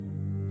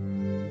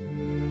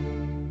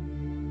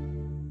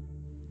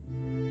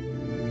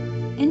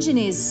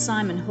Engineers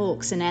Simon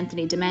Hawkes and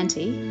Anthony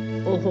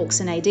Demanti, or Hawkes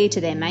and AD to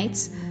their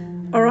mates,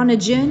 are on a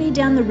journey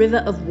down the river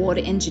of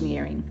water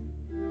engineering.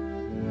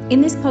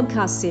 In this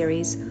podcast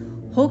series,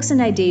 Hawkes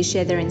and AD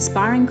share their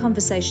inspiring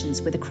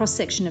conversations with a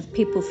cross-section of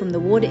people from the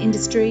water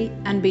industry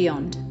and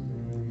beyond.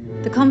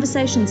 The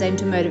conversations aim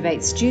to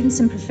motivate students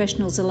and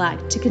professionals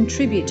alike to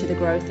contribute to the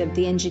growth of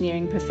the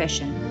engineering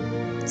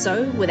profession.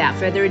 So, without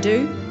further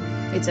ado,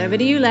 it's over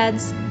to you,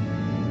 lads.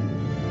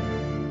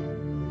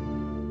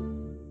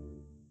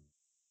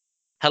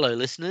 Hello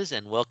listeners,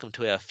 and welcome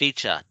to our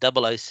feature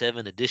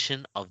 007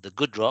 edition of The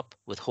Good Drop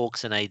with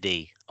Hawkes and AD,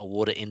 a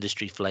water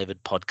industry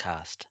flavoured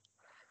podcast.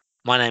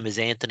 My name is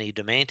Anthony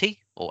Demanti,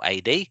 or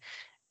AD,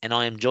 and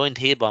I am joined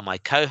here by my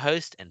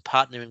co-host and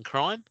partner in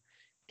crime.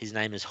 His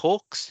name is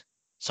Hawkes,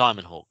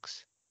 Simon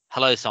Hawkes.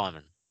 Hello,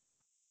 Simon.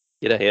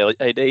 G'day,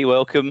 AD.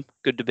 Welcome.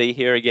 Good to be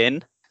here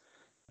again.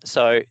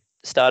 So,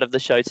 start of the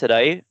show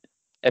today,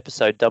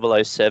 episode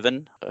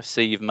 007. I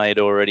see you've made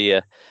already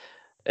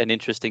an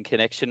interesting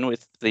connection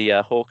with the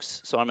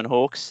Hawkes, Simon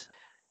Hawkes.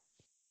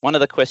 One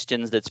of the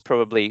questions that's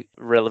probably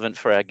relevant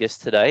for our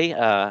guest today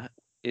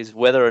is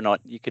whether or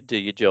not you could do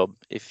your job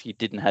if you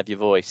didn't have your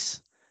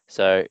voice.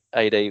 So,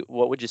 AD,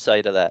 what would you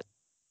say to that?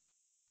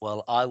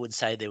 Well, I would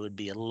say there would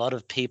be a lot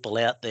of people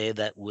out there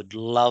that would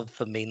love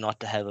for me not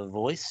to have a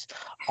voice.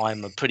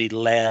 I'm a pretty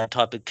loud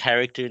type of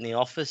character in the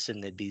office,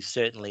 and there'd be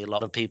certainly a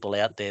lot of people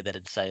out there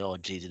that'd say, oh,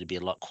 geez, it'd be a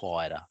lot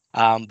quieter.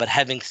 But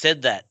having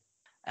said that,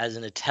 as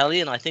an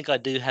Italian, I think I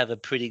do have a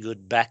pretty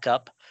good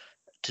backup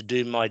to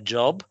do my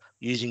job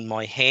using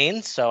my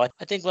hands. So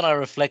I think when I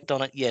reflect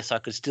on it, yes, I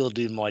could still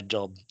do my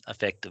job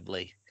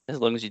effectively. As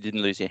long as you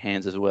didn't lose your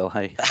hands as well,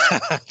 hey?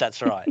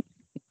 That's right.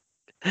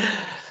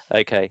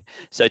 Okay,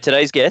 so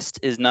today's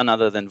guest is none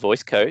other than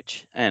voice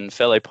coach and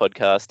fellow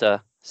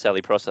podcaster,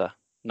 Sally Prosser.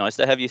 Nice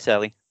to have you,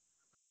 Sally.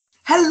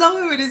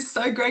 Hello, it is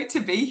so great to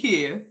be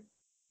here.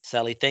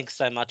 Sally, thanks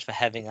so much for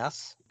having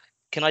us.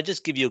 Can I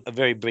just give you a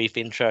very brief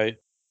intro?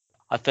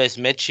 I first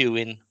met you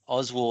in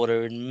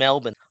Ozwater in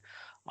Melbourne.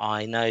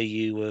 I know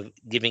you were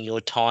giving your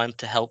time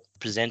to help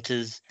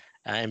presenters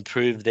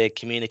improve their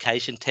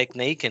communication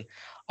technique, and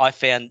I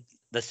found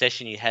the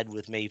session you had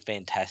with me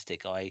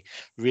fantastic. I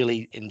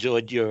really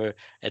enjoyed your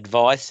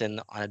advice, and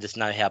I just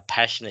know how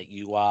passionate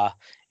you are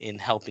in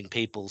helping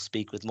people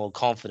speak with more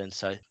confidence.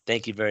 So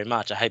thank you very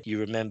much. I hope you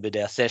remembered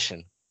our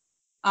session.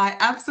 I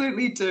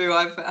absolutely do.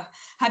 I've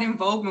had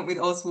involvement with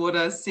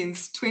Ozwater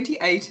since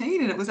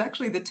 2018, and it was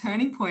actually the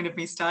turning point of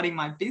me starting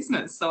my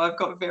business. So I've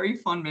got very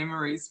fond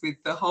memories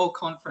with the whole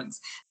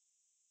conference.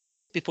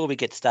 Before we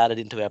get started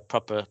into our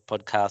proper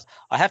podcast,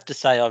 I have to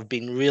say I've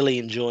been really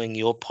enjoying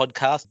your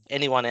podcast.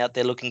 Anyone out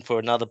there looking for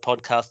another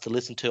podcast to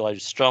listen to, I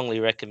strongly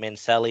recommend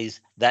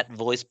Sally's That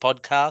Voice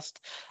podcast.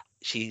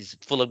 She's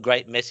full of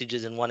great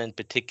messages, and one in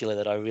particular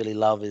that I really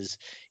love is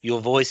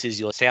your voice is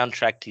your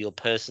soundtrack to your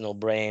personal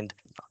brand.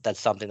 That's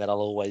something that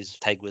I'll always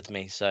take with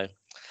me. So,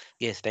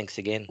 yes, thanks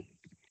again.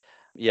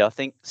 Yeah, I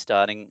think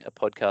starting a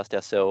podcast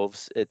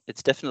ourselves,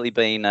 it's definitely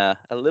been a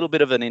little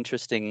bit of an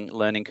interesting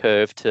learning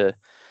curve to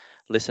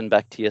listen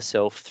back to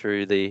yourself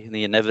through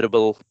the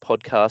inevitable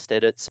podcast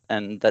edits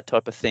and that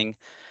type of thing.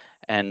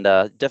 And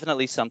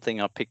definitely something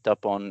I picked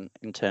up on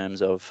in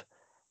terms of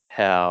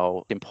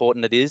how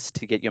important it is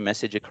to get your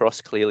message across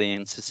clearly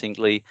and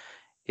succinctly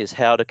is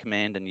how to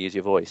command and use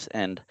your voice.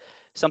 And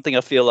something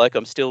I feel like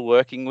I'm still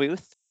working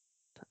with.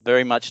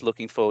 Very much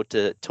looking forward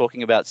to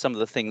talking about some of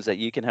the things that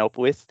you can help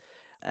with,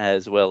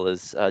 as well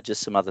as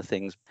just some other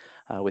things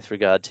with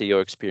regard to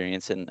your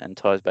experience and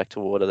ties back to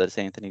water that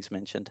Anthony's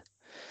mentioned.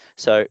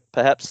 So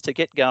perhaps to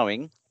get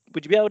going,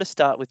 would you be able to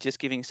start with just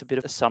giving us a bit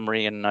of a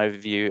summary and an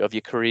overview of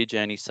your career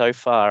journey so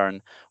far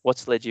and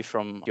what's led you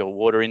from your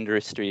water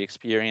industry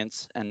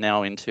experience and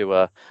now into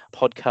a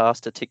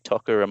podcast, a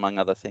TikToker, among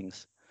other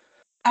things?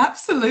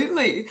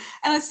 Absolutely.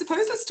 And I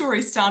suppose the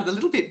story started a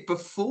little bit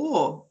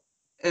before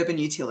urban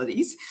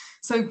utilities.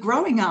 So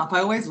growing up,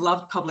 I always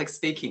loved public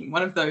speaking,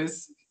 one of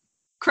those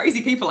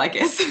crazy people, I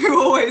guess, who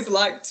always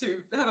liked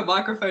to have a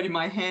microphone in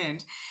my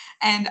hand.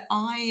 And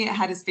I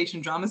had a speech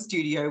and drama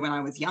studio when I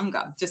was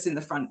younger, just in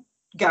the front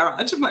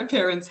garage of my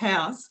parents'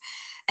 house.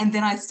 And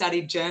then I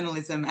studied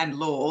journalism and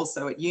law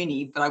also at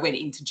uni, but I went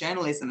into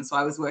journalism. So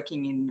I was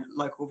working in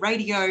local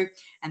radio,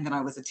 and then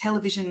I was a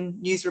television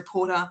news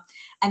reporter.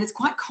 And it's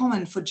quite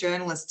common for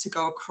journalists to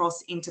go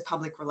across into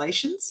public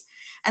relations.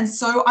 And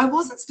so I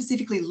wasn't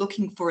specifically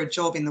looking for a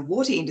job in the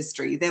water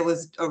industry. There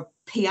was a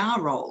PR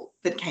role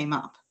that came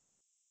up,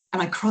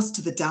 and I crossed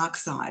to the dark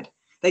side.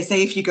 They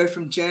say if you go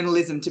from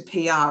journalism to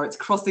PR, it's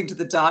crossing to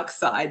the dark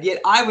side.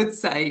 Yet I would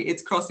say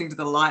it's crossing to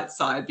the light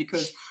side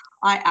because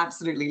I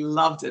absolutely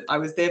loved it. I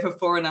was there for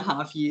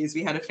 4.5 years.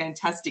 We had a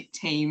fantastic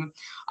team.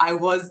 I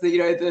was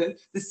the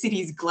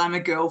city's glamour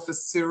girl for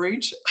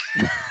sewerage.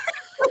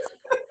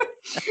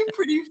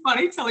 Pretty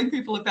funny telling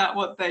people about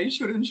what they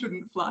should and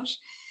shouldn't flush.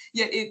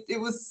 Yet it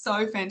was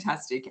so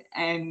fantastic.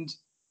 And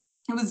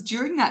it was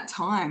during that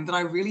time that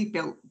I really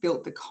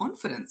built the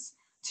confidence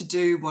to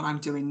do what I'm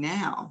doing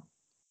now.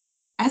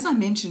 As I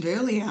mentioned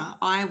earlier,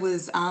 I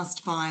was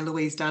asked by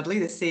Louise Dudley,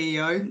 the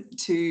CEO,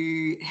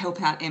 to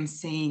help out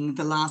emceeing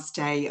the last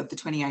day of the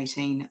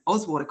 2018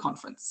 Ozwater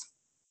conference.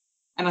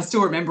 And I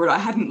still remember it. I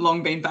hadn't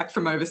long been back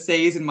from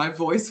overseas and my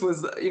voice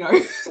was,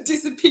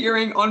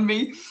 disappearing on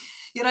me.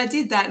 Yet I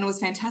did that and it was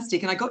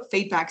fantastic. And I got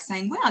feedback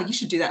saying, wow, you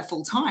should do that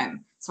full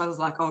time. So I was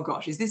like, oh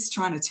gosh, is this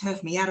trying to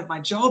turf me out of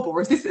my job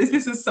or is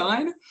this a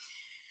sign?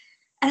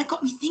 And it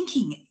got me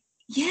thinking,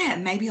 yeah,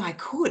 maybe I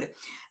could.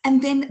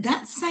 And then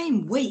that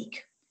same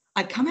week,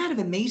 I'd come out of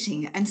a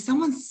meeting and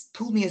someone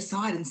pulled me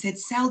aside and said,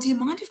 Sal, do you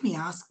mind if me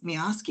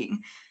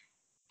asking,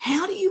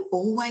 how do you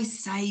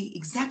always say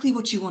exactly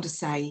what you want to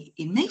say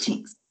in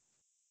meetings?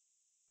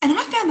 And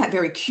I found that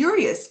very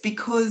curious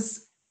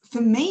because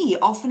for me,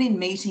 often in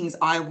meetings,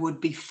 I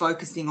would be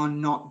focusing on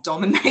not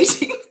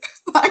dominating,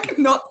 like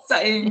not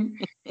saying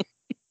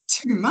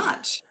too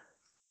much.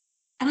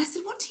 And I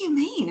said, what do you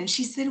mean? And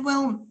she said,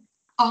 well,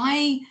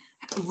 I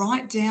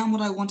write down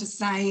what I want to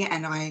say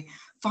and I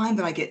find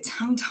that I get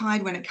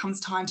tongue-tied when it comes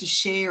time to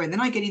share and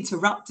then I get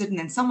interrupted and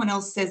then someone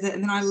else says it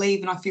and then I leave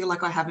and I feel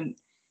like I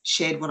haven't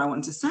shared what I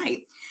wanted to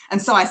say.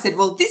 And so I said,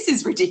 well, this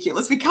is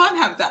ridiculous. We can't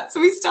have that.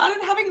 So we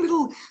started having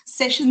little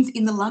sessions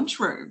in the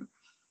lunchroom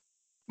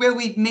where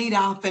we'd meet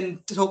up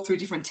and talk through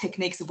different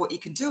techniques of what you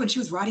can do. And she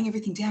was writing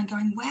everything down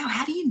going, wow,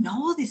 how do you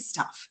know all this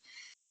stuff?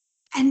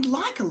 And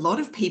like a lot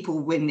of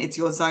people, when it's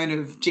your zone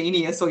of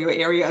genius or your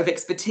area of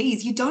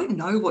expertise, you don't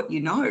know what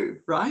you know,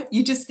 right?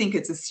 You just think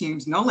it's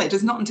assumed knowledge.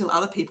 It's not until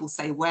other people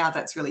say, wow,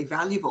 that's really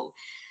valuable.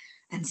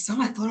 And so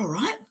I thought, all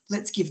right,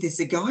 let's give this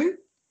a go.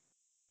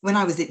 When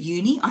I was at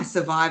uni, I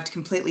survived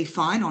completely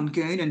fine on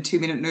goon and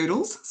 2-minute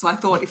noodles. So I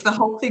thought if the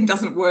whole thing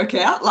doesn't work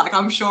out, like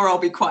I'm sure I'll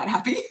be quite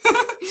happy.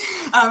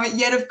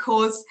 Yet, of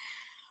course,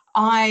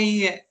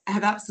 I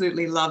have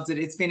absolutely loved it.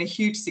 It's been a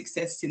huge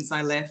success since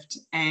I left,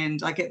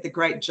 and I get the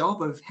great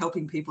job of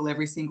helping people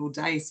every single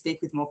day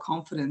speak with more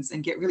confidence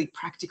and get really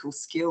practical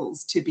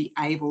skills to be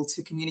able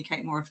to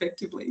communicate more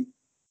effectively.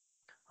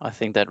 I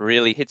think that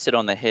really hits it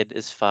on the head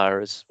as far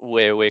as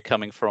where we're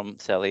coming from,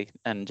 Sally,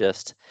 and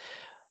just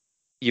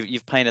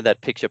you've painted that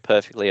picture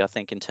perfectly, I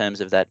think, in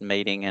terms of that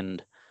meeting.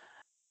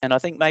 And I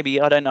think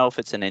maybe, I don't know if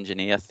it's an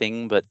engineer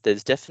thing, but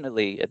there's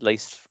definitely, at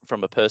least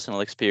from a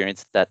personal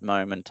experience, that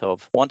moment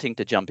of wanting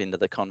to jump into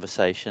the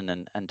conversation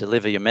and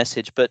deliver your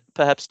message, but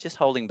perhaps just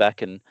holding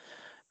back and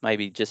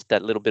maybe just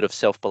that little bit of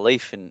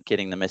self-belief in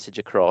getting the message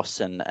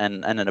across and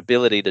an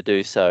ability to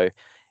do so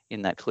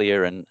in that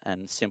clear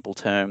and simple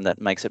term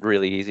that makes it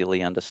really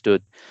easily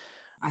understood.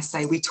 I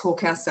say we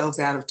talk ourselves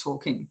out of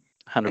talking.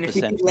 100%. And if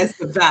we did less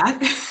of that,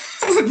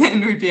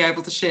 then we'd be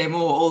able to share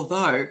more,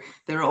 although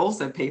there are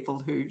also people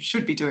who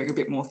should be doing a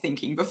bit more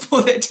thinking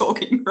before they're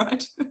talking,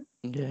 right?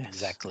 Yeah,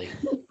 Exactly.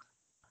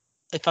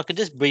 If I could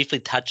just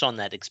briefly touch on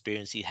that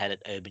experience you had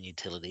at Urban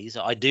Utilities,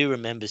 I do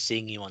remember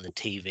seeing you on the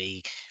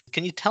TV.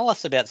 Can you tell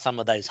us about some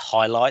of those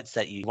highlights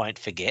that you won't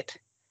forget?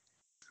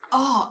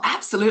 Oh,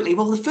 absolutely.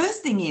 Well, the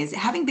first thing is,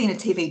 having been a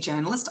TV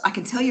journalist, I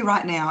can tell you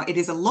right now, it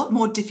is a lot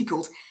more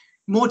difficult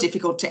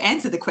to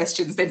answer the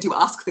questions than to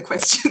ask the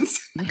questions.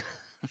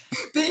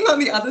 Being on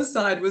the other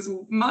side was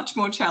much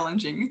more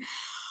challenging.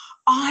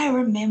 I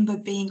remember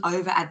being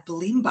over at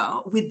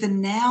Bulimba with the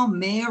now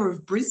Mayor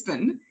of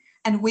Brisbane,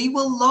 and we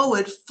were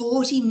lowered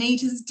 40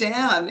 metres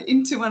down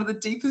into one of the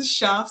deepest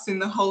shafts in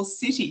the whole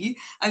city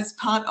as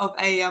part of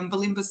a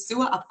Bulimba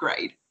sewer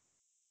upgrade.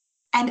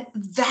 And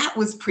that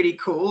was pretty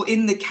cool,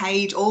 in the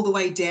cage all the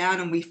way down,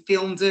 and we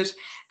filmed it.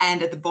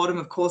 And at the bottom,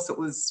 of course, it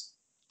was,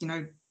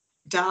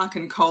 dark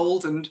and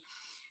cold. And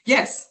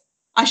yes,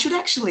 I should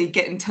actually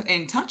get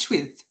in touch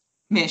with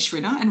Mayor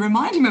Schrinner and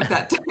remind him of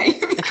that day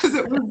because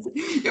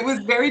it was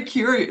very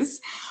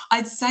curious.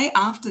 I'd say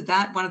after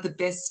that, one of the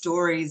best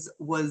stories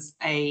was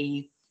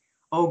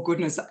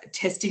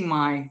testing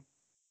my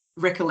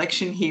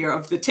recollection here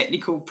of the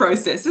technical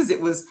processes. It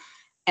was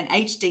an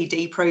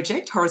HDD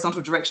project,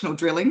 horizontal directional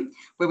drilling,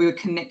 where we were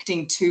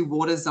connecting 2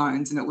 water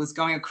zones, and it was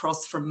going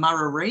across from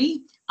Murarrie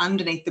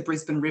underneath the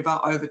Brisbane River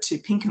over to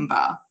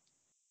Pinkenbar.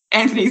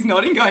 Anthony's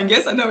nodding, going,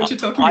 yes, I know what you're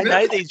talking about.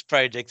 I know these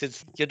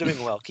projects. You're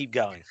doing well. Keep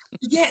going.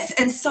 Yes,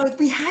 and so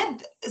we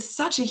had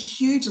such a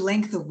huge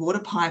length of water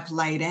pipe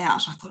laid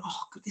out. I thought,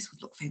 oh, God, this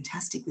would look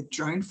fantastic with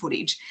drone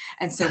footage.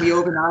 And so we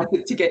organised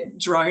it to get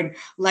drone.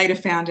 Later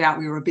found out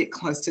we were a bit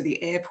close to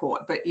the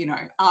airport, but,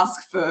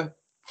 ask for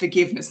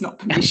forgiveness, not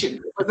permission.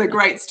 It was a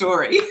great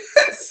story.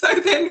 So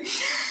then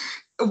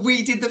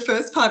we did the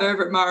first part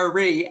over at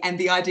Murarrie, and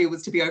the idea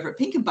was to be over at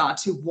Pinkenbar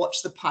to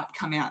watch the pipe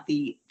come out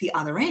the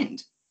other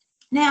end.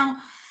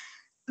 Now,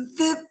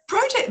 the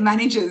project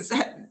managers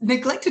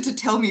neglected to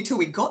tell me till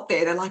we got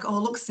there. They're like, oh,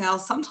 look, Sal,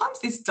 sometimes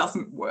this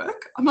doesn't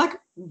work. I'm like,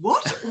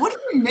 what? What do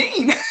you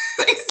mean?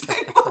 They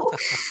say, well,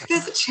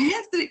 there's a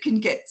chance that it can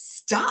get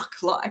stuck,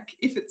 like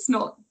if it's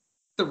not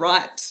the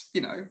right,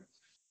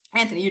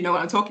 Anthony, you know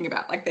what I'm talking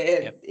about. Like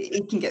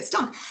it can get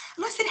stuck.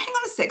 And I said, hang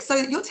on a sec. So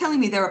you're telling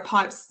me there are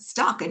pipes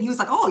stuck? And he was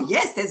like, oh,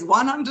 yes, there's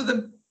one under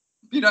the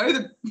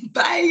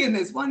bay and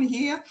there's one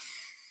here.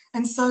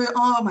 And so,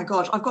 oh my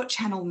gosh, I've got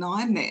Channel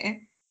 9 there,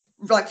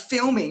 like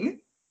filming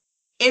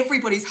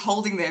everybody's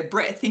holding their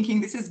breath thinking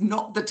this is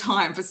not the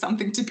time for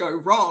something to go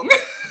wrong.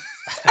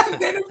 And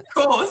then, of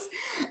course,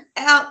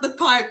 out the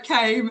pipe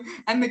came,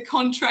 and the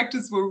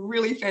contractors were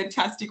really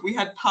fantastic. We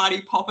had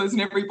party poppers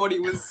and everybody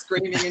was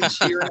screaming and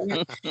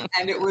cheering.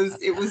 And it was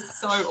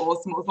so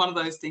awesome. It was one of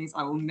those things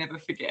I will never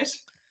forget.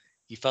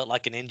 You felt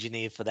like an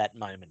engineer for that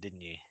moment,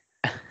 didn't you?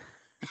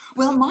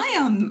 Well,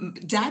 my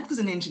dad was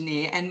an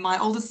engineer, and my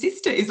older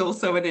sister is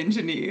also an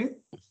engineer.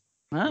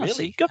 So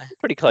Really? you've got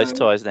pretty close So-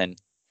 ties then.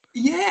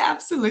 Yeah,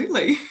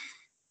 absolutely.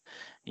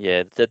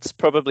 Yeah, that's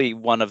probably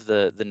one of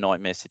the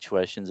nightmare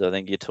situations I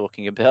think you're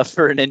talking about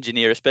for an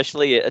engineer,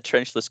 especially a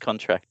trenchless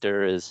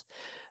contractor. Is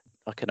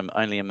I can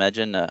only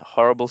imagine a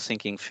horrible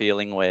sinking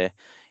feeling where,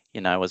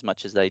 as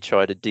much as they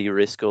try to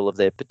de-risk all of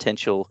their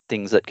potential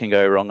things that can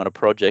go wrong on a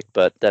project,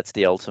 but that's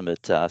the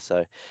ultimate.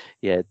 So,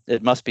 yeah,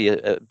 it must be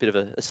a bit of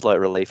a slight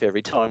relief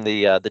every time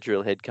the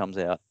drill head comes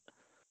out.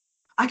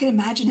 I can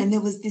imagine. And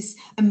there was this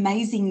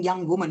amazing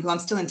young woman who I'm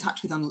still in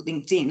touch with on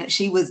LinkedIn.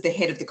 She was the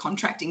head of the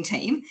contracting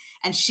team,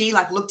 and she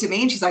looked at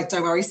me and she's like,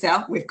 "Don't worry,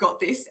 Sal, we've got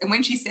this." And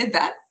when she said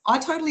that, I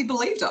totally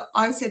believed her.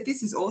 I said,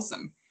 "This is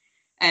awesome."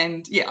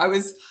 And yeah, I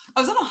was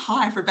on a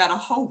high for about a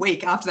whole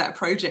week after that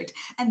project.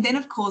 And then,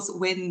 of course,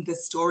 when the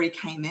story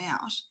came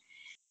out,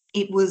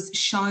 it was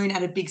shown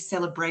at a big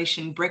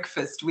celebration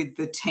breakfast with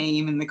the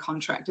team and the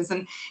contractors.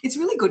 And it's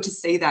really good to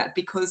see that,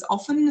 because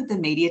often the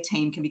media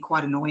team can be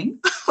quite annoying.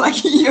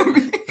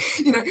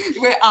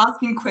 We're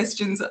asking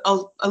questions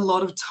a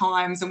lot of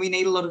times, and we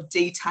need a lot of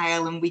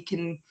detail, and we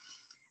can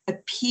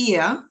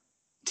appear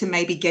to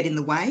maybe get in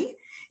the way.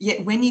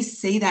 Yet when you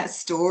see that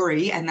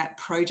story and that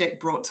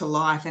project brought to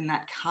life and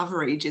that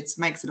coverage, it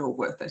makes it all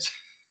worth it.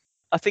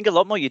 I think a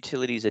lot more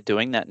utilities are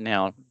doing that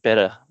now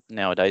better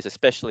nowadays,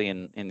 especially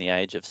in the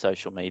age of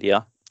social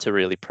media, to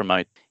really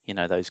promote,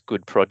 those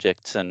good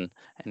projects. And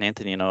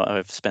Anthony and I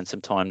have spent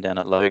some time down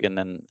at Logan,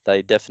 and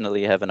they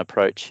definitely have an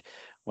approach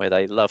where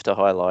they love to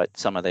highlight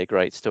some of their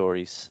great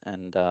stories.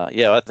 And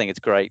I think it's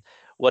great.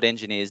 What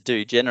engineers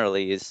do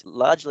generally is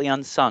largely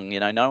unsung.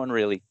 No one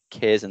really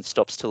cares and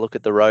stops to look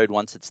at the road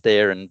once it's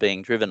there and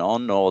being driven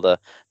on, or the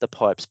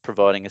pipes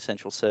providing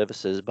essential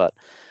services, but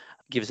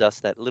gives us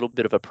that little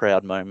bit of a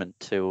proud moment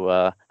to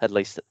at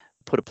least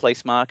put a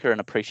place marker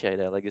and appreciate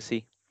our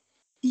legacy.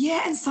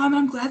 Yeah, and Simon,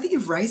 I'm glad that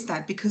you've raised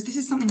that, because this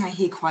is something I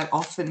hear quite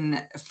often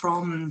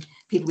from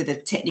people with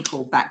a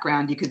technical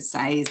background, you could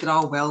say, is that,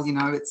 oh, well,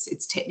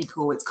 it's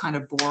technical, it's kind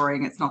of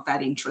boring, it's not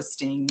that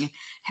interesting.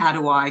 How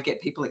do I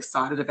get people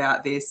excited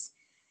about this?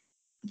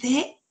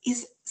 There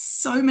is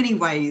so many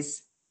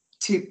ways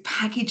to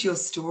package your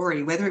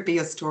story, whether it be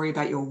a story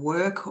about your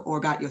work or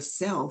about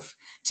yourself,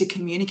 to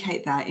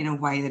communicate that in a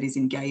way that is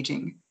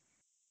engaging.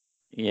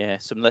 Yeah,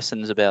 some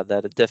lessons about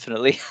that are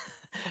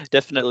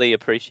definitely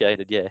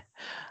appreciated. Yeah.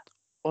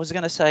 I was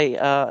going to say,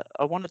 I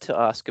wanted to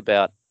ask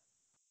about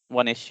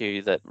one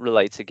issue that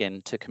relates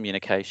again to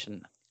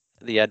communication,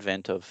 the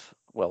advent of,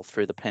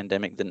 through the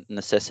pandemic, the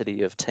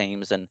necessity of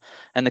teams and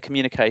the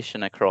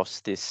communication across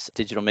this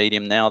digital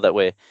medium now that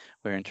we're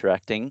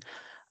interacting.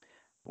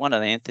 One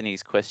of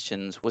Anthony's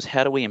questions was,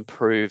 how do we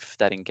improve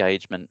that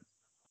engagement,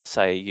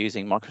 say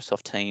using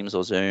Microsoft Teams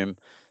or Zoom,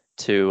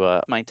 to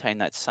maintain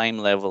that same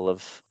level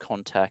of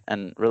contact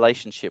and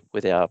relationship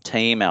with our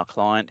team, our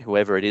client,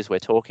 whoever it is we're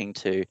talking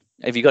to?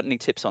 Have you got any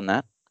tips on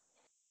that?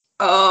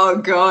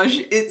 Oh gosh,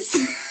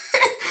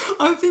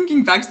 I'm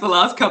thinking back to the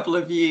last couple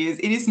of years.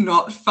 It is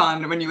not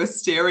fun when you are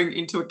staring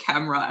into a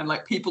camera and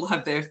people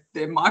have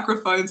their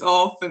microphones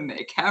off and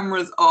their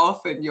cameras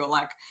off, and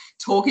you're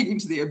talking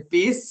into the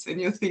abyss, and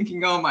you're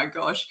thinking, oh my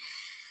gosh.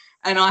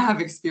 And I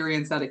have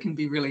experienced that it can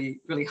be really,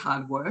 really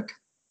hard work.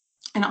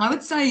 And I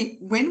would say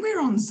when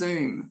we're on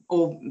Zoom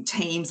or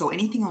Teams or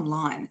anything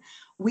online,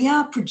 we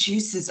are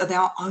producers of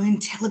our own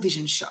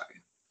television show.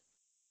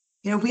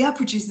 We are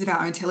producers of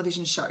our own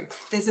television show.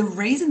 There's a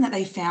reason that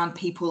they found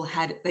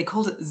they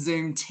called it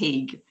Zoom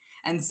Teague.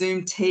 And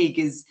Zoom Teague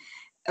is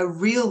a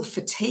real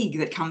fatigue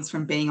that comes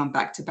from being on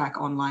back-to-back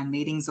online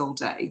meetings all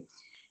day.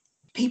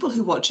 People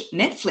who watch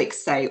Netflix,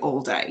 say,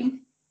 all day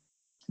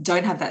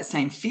don't have that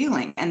same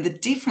feeling. And the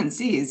difference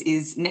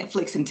is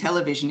Netflix and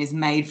television is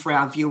made for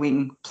our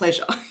viewing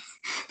pleasure.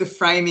 The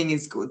framing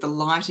is good, the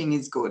lighting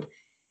is good,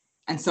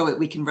 and so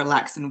we can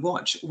relax and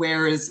watch.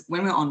 Whereas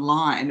when we're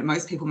online,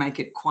 most people make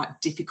it quite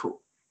difficult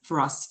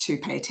for us to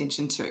pay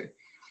attention to.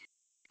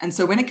 And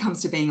so when it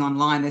comes to being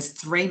online, there's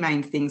three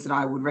main things that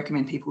I would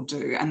recommend people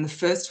do. And the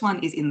first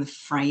one is in the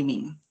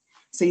framing.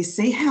 So you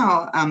see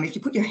how if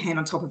you put your hand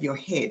on top of your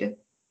head,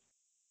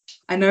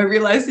 I know,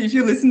 realize if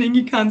you're listening,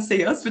 you can't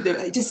see us,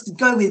 but just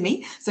go with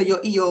me. So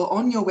you're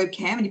on your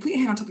webcam and you put your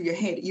hand on top of your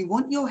head. You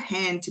want your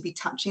hand to be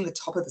touching the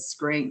top of the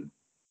screen.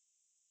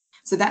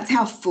 So that's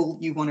how full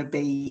you want to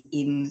be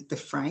in the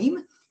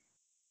frame.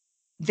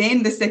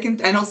 Then the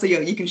second, and also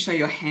you can show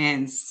your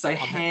hands. So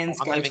hands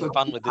go to I'm having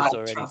fun with this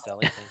already,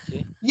 Sally.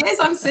 Thank you. Yes,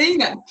 I'm seeing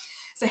that.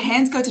 So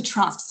hands go to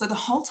trust. So the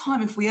whole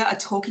time, if we are a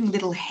talking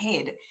little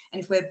head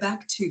and if we're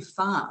back too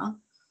far,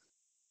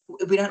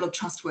 we don't look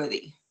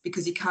trustworthy.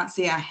 because you can't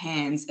see our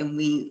hands and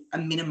we are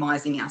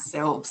minimizing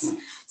ourselves.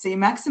 So you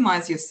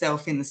maximize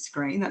yourself in the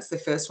screen. That's the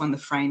first one, the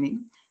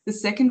framing. The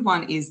second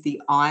one is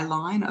the eye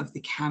line of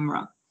the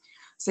camera.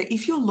 So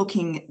if you're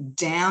looking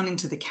down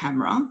into the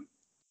camera,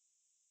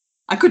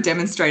 I could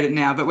demonstrate it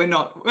now, but we're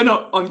not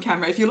on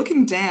camera. If you're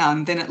looking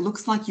down, then it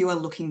looks like you are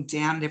looking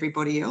down at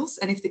everybody else.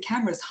 And if the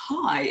camera's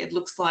high, it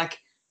looks like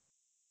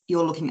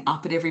you're looking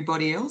up at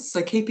everybody else.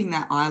 So keeping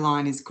that eye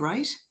line is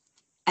great.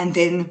 And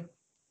then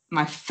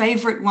my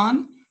favorite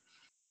one,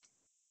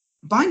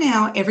 by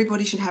now,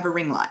 everybody should have a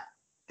ring light.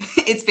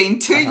 It's been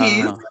 2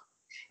 years.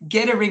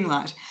 Get a ring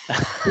light.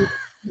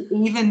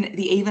 The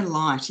even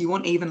light. You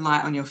want even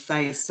light on your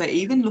face. So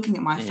even looking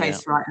at my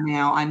face right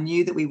now, I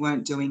knew that we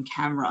weren't doing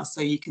camera.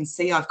 So you can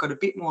see I've got a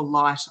bit more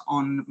light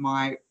on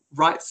my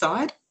right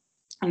side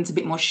and it's a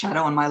bit more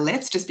shadow on my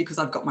left just because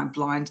I've got my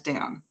blind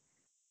down.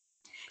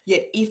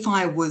 Yet if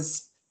I've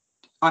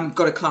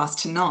got a class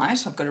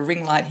tonight, I've got a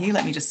ring light here.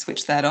 Let me just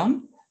switch that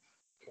on.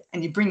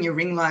 And you bring your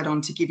ring light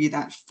on to give you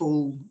that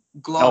full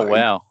glow. Oh,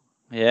 wow.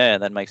 Yeah,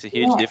 that makes a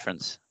huge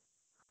difference.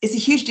 It's a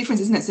huge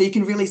difference, isn't it? So you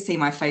can really see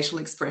my facial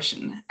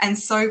expression. And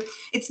so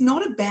it's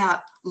not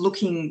about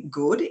looking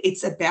good.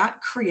 It's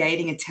about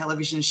creating a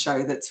television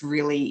show that's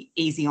really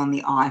easy on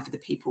the eye for the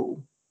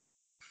people.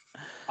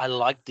 I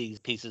like these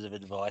pieces of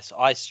advice.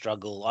 I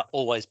struggle. I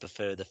always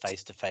prefer the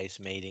face-to-face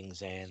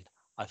meetings, and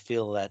I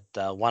feel that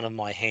one of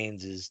my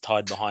hands is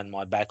tied behind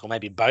my back, or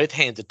maybe both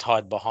hands are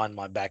tied behind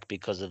my back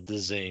because of the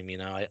Zoom.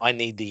 I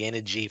need the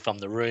energy from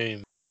the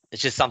room.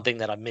 It's just something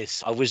that I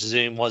miss. I wish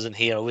Zoom wasn't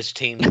here. I wish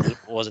Teams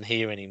wasn't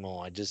here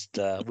anymore. I just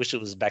wish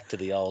it was back to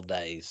the old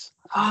days.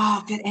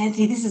 Oh, but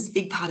Anthony, this is a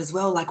big part as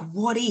well. Like,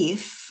 what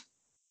if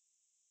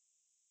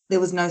there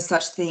was no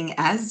such thing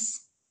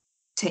as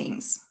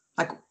Teams?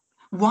 Like,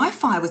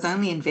 Wi-Fi was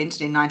only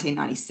invented in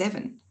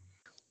 1997.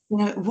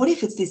 What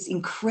if it's this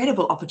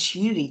incredible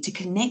opportunity to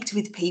connect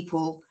with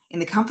people in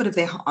the comfort of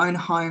their own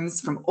homes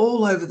from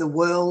all over the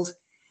world?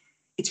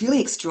 It's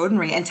really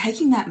extraordinary. And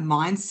taking that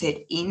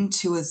mindset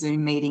into a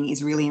Zoom meeting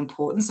is really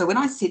important. So when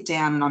I sit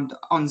down and I'm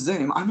on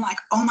Zoom, I'm like,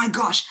 oh my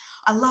gosh,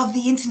 I love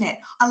the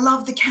internet. I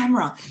love the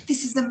camera.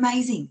 This is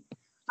amazing.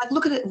 Like,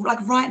 look at it,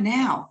 like right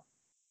now.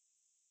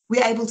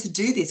 We're able to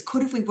do this.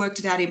 Could have we worked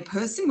it out in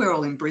person? We're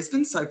all in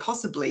Brisbane, so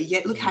possibly.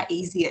 Yet look how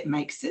easy it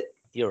makes it.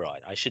 You're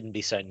right. I shouldn't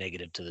be so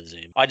negative to the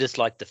Zoom. I just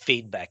like the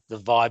feedback, the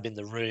vibe in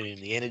the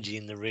room, the energy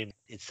in the room.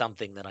 It's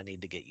something that I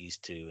need to get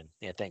used to. And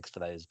yeah, thanks for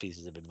those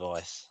pieces of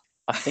advice.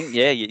 I think,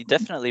 yeah, you're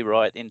definitely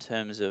right in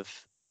terms of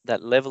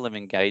that level of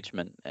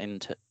engagement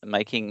and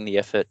making the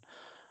effort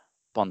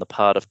on the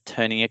part of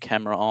turning a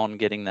camera on,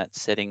 getting that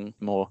setting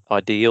more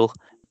ideal.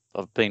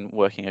 I've been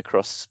working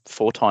across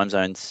 4 time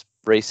zones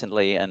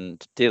recently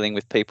and dealing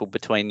with people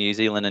between New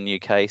Zealand and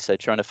UK. So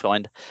trying to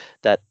find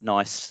that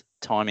nice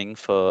timing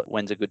for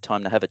when's a good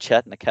time to have a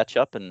chat and a catch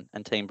up and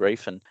team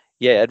brief. And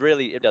yeah,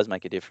 it does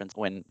make a difference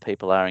when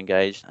people are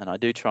engaged. And I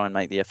do try and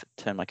make the effort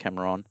to turn my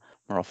camera on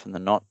more often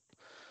than not.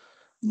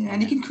 Yeah,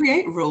 and you can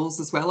create rules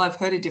as well. I've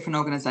heard of different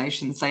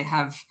organisations, they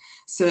have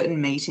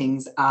certain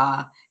meetings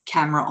are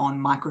camera on,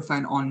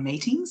 microphone on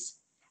meetings,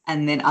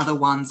 and then other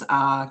ones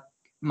are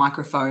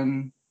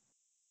microphone,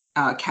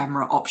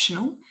 camera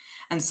optional.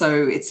 And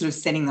so it's sort of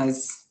setting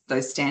those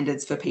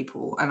standards for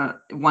people. And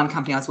one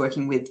company I was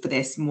working with for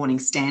their morning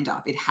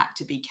stand-up, it had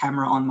to be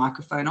camera on,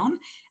 microphone on,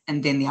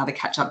 and then the other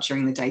catch-up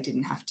during the day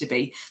didn't have to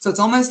be. So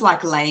it's almost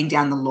like laying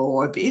down the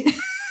law a bit.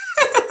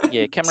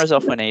 Yeah, cameras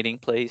off when eating,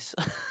 please.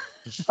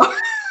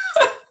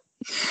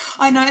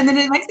 I know, and then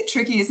it makes it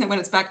tricky, isn't it, when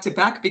it's back to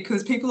back,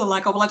 because people are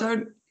like, oh, well, I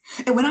don't.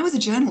 And when I was a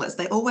journalist,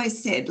 they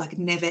always said, like,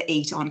 never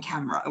eat on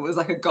camera. It was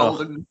like a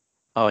golden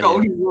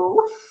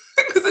rule,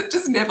 because it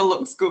just never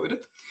looks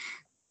good.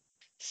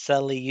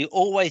 Sally, you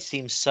always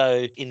seem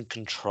so in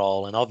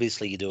control, and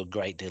obviously you do a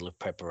great deal of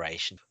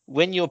preparation.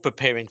 When you're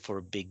preparing for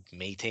a big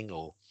meeting,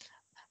 or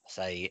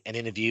say an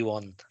interview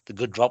on The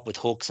Good Drop with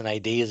Hawks and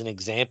AD as an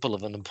example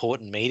of an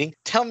important meeting,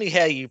 tell me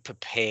how you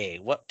prepare.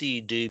 What do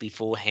you do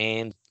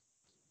beforehand?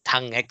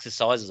 Tongue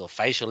exercises or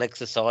facial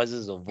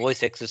exercises or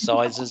voice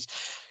exercises?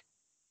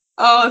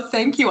 Oh,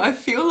 thank you. I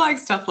feel like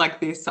stuff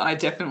like this, I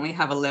definitely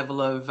have a level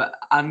of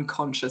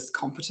unconscious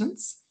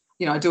competence.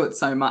 I do it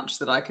so much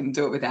that I can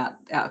do it without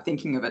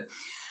thinking of it.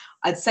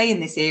 I'd say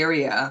in this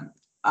area,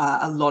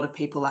 a lot of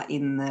people are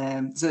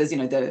so there's,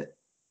 the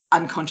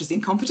unconscious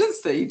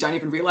incompetence that you don't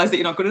even realise that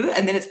you're not good at it.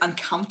 And then it's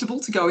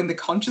uncomfortable to go in the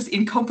conscious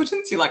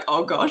incompetence. You're like,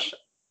 oh gosh,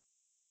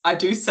 I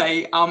do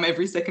say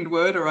every second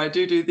word, or I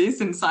do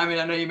this. And Simon,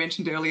 I know you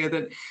mentioned earlier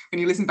that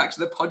when you listen back to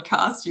the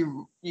podcast,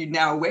 you're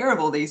now aware of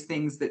all these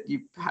things that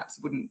you perhaps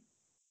wouldn't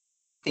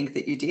think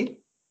that you did.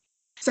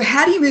 So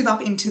how do you move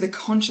up into the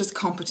conscious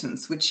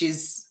competence, which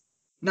is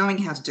knowing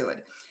how to do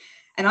it?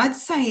 And I'd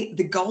say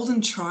the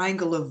golden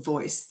triangle of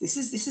voice. This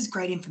is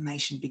great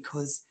information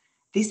because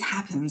this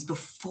happens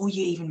before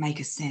you even make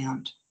a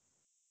sound.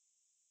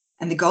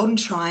 And the golden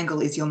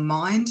triangle is your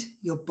mind,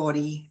 your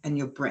body, and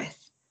your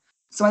breath.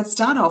 So I'd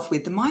start off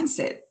with the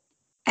mindset.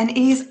 And it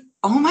is,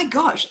 oh my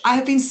gosh, I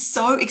have been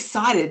so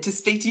excited to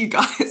speak to you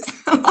guys.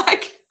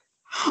 Like,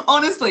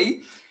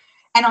 Honestly.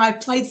 And I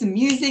played some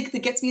music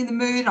that gets me in the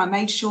mood. I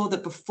made sure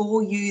that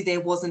before you,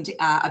 there wasn't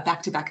a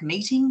back-to-back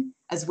meeting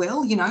as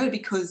well,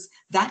 because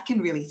that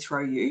can really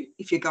throw you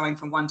if you're going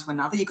from one to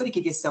another. You've got to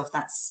give yourself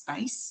that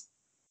space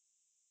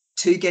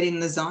to get in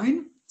the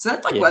zone. So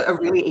that's like a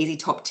really easy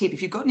top tip.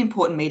 If you've got an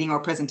important meeting or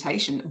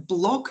presentation,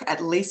 block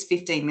at least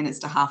 15 minutes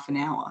to half an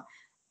hour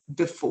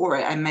before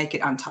it and make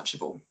it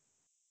untouchable.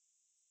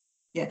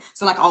 Yeah.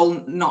 So like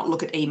I'll not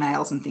look at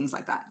emails and things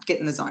like that. Get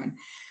in the zone.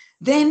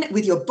 Then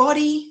with your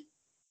body,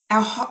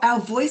 our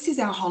voice is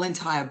our whole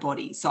entire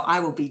body. So I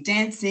will be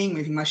dancing,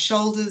 moving my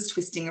shoulders,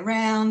 twisting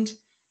around,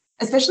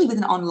 especially with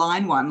an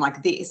online one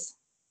like this.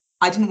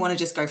 I didn't want to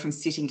just go from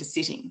sitting to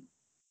sitting.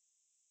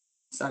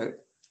 So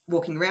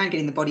walking around,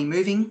 getting the body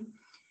moving.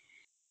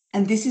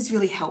 And this is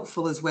really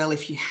helpful as well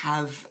if you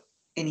have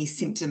any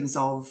symptoms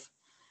of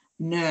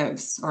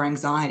nerves or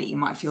anxiety. You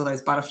might feel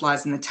those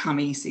butterflies in the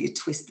tummy, so you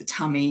twist the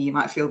tummy. You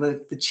might feel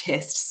the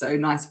chest, so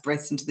nice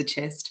breaths into the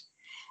chest.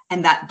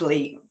 And that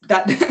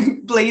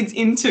bleeds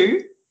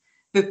into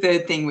the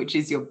third thing, which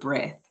is your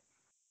breath.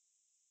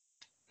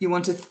 You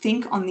want to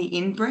think on the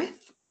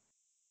in-breath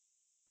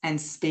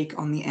and speak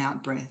on the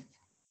out-breath.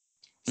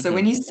 So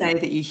when you say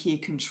that you hear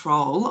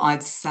control,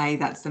 I'd say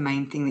that's the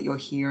main thing that you're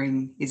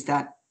hearing, is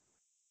that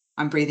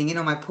I'm breathing in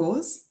on my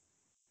pause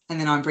and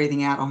then I'm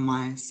breathing out on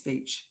my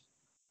speech.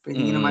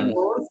 Breathing in on my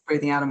pause,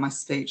 breathing out on my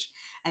speech.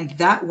 And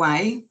that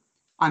way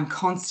I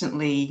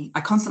constantly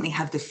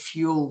have the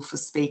fuel for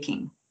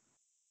speaking.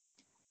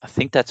 I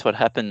think that's what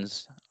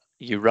happens.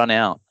 You run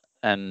out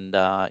and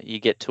you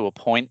get to a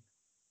point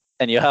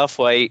and you're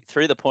halfway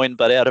through the point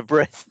but out of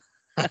breath.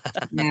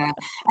 Yeah,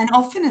 and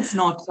often it's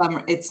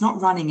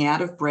not running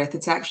out of breath.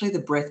 It's actually the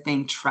breath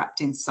being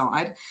trapped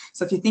inside.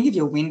 So if you think of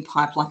your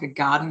windpipe like a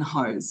garden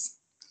hose,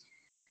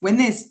 when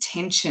there's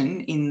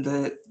tension in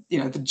the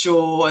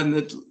jaw and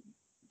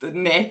the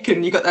neck,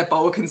 and you got that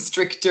boa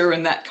constrictor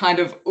and that kind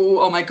of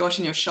oh my gosh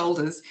in your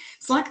shoulders,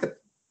 it's like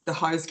the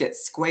hose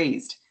gets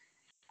squeezed.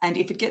 And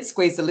if it gets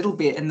squeezed a little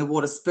bit and the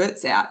water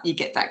spurts out, you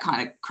get that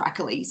kind of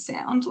crackly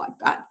sound like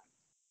that.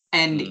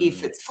 And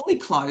if it's fully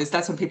closed,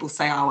 that's when people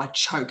say, oh, I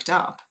choked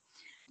up,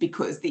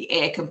 because the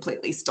air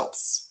completely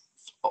stops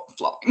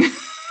flowing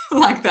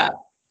like that.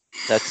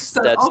 That's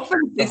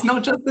often it's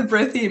not just the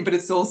breath in, but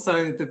it's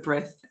also the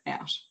breath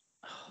out.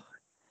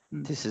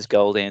 This is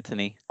gold,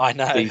 Anthony. I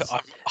know.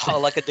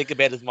 All I can think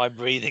about is my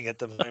breathing at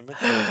the moment.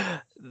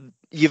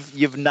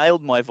 You've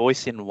nailed my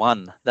voice in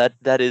one.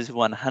 That is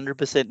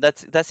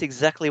 100%. That's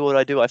exactly what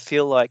I do. I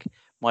feel like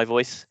my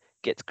voice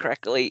gets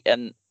crackly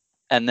and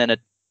then it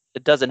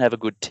doesn't have a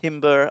good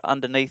timbre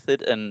underneath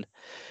it, and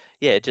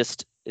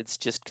it's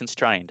just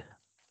constrained.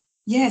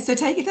 Yeah, so if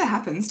that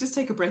happens, just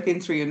take a breath in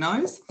through your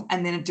nose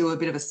and then do a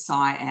bit of a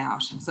sigh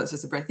out. So it's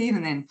just a breath in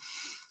and then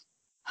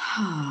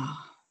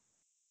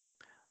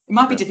it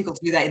might be difficult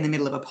to do that in the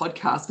middle of a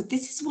podcast, but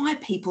this is why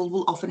people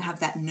will often have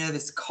that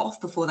nervous cough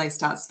before they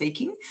start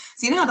speaking.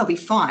 So you know how they'll be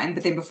fine,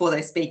 but then before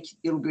they speak,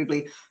 it'll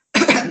be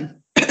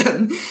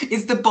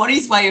it's the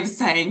body's way of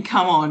saying,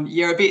 come on,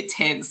 you're a bit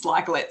tense,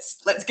 like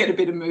let's get a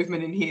bit of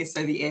movement in here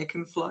so the air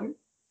can flow.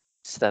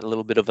 It's that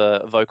little bit of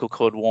a vocal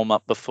cord warm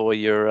up before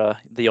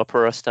the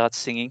opera starts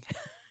singing.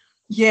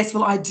 Yes,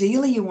 well,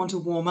 ideally you want to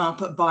warm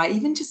up by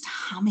even just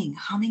humming.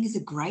 Humming is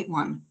a great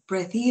one.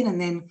 Breath in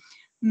and then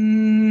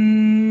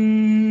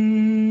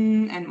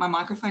and my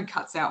microphone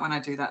cuts out when I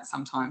do that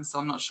sometimes, so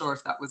I'm not sure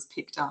if that was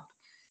picked up.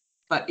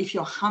 But if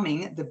you're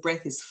humming, the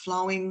breath is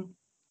flowing,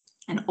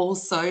 and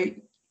also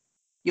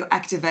you're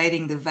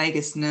activating the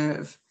vagus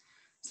nerve.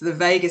 So the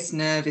vagus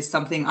nerve is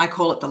something, I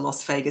call it the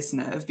Las Vegas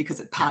nerve because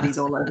it parties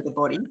all over the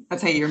body.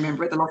 That's how you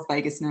remember it, the Las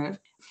Vegas nerve.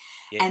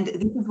 Yeah. And this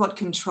is what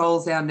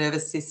controls our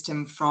nervous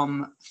system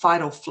from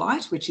fight or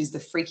flight, which is the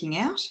freaking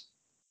out,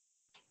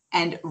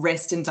 and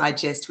rest and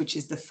digest, which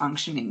is the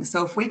functioning.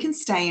 So if we can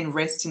stay in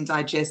rest and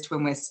digest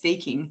when we're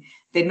speaking,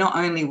 then not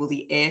only will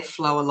the air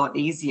flow a lot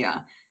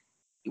easier,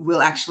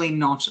 we'll actually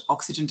not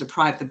oxygen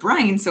deprive the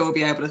brain, so we'll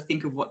be able to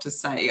think of what to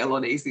say a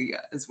lot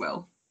easier as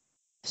well.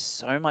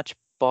 So much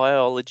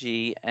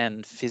biology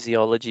and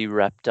physiology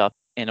wrapped up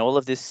in all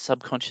of this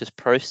subconscious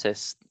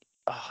process.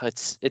 Oh,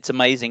 it's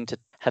amazing to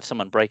have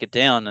someone break it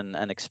down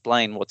and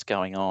explain what's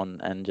going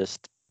on and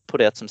just put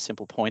out some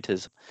simple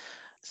pointers.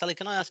 Sally,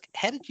 can I ask,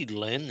 how did you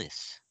learn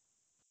this?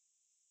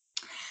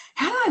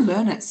 How did I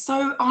learn it?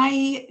 So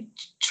I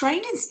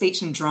trained in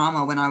speech and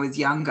drama when I was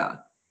younger.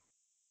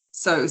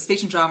 So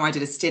speech and drama, I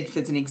did a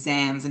Stedfords and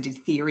exams and did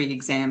theory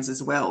exams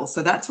as well.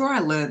 So that's where I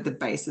learned the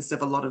basis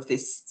of a lot of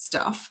this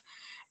stuff.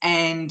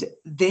 And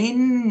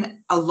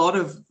then a lot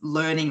of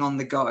learning on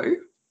the go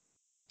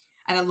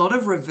and a lot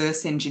of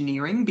reverse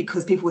engineering,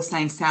 because people were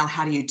saying, Sal,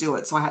 how do you do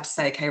it? So I had to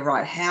say, okay,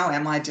 right, how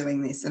am I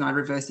doing this? And I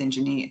reverse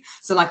engineer.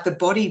 So like the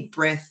body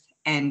breath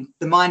and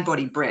the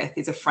mind-body breath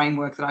is a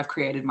framework that I've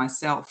created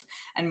myself.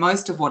 And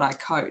most of what I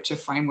coach are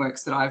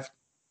frameworks that I've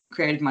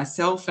created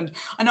myself. And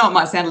I know it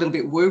might sound a little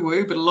bit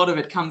woo-woo, but a lot of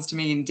it comes to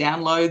me in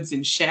downloads,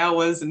 in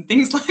showers and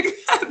things like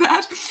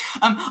that.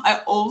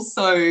 I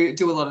also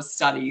do a lot of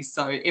study.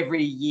 So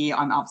every year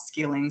I'm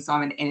upskilling. So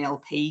I'm an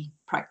NLP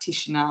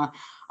practitioner.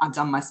 I've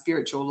done my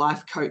spiritual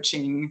life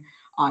coaching.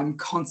 I'm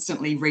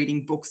constantly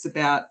reading books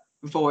about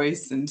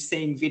voice and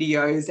seeing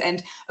videos.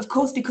 And of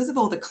course, because of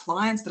all the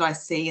clients that I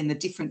see and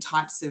the different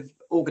types of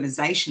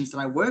organizations that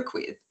I work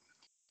with,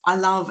 I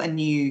love a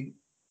new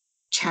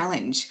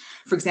challenge.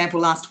 For example,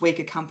 last week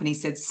a company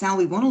said, Sal,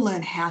 we want to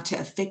learn how to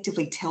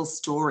effectively tell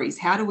stories.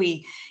 How do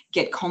we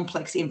get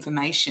complex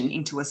information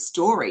into a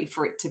story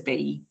for it to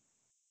be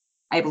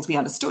able to be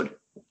understood?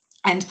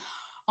 And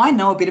I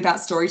know a bit about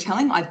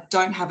storytelling. I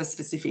don't have a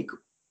specific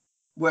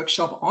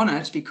workshop on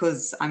it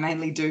because I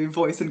mainly do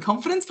voice and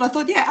confidence, but I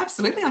thought, yeah,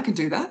 absolutely, I can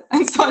do that.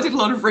 And so I did a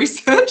lot of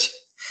research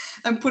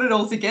and put it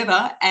all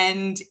together,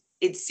 and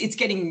it's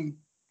getting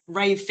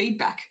rave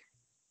feedback.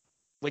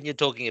 When you're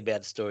talking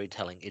about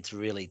storytelling, it's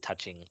really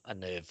touching a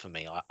nerve for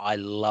me. I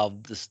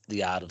love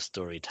the art of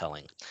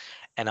storytelling.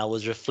 And I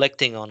was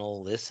reflecting on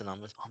all this, and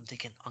I'm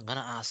thinking, I'm going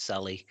to ask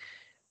Sally,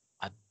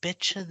 I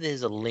bet you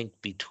there's a link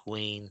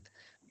between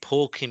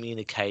poor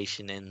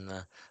communication and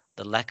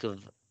the lack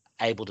of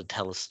able to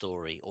tell a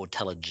story or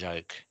tell a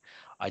joke.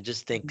 I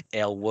just think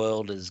our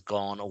world has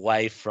gone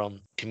away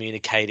from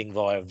communicating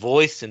via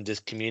voice and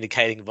just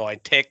communicating via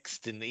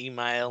text and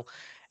email.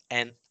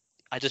 And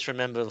I just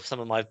remember some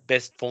of my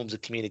best forms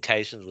of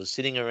communications was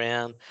sitting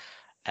around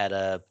at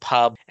a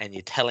pub and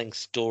you're telling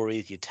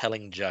stories, you're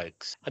telling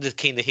jokes. I'm just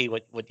keen to hear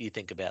what you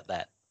think about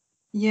that.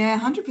 Yeah,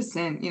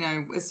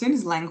 100%. As soon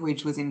as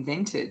language was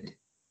invented,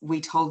 we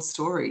told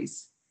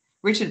stories.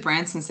 Richard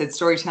Branson said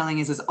storytelling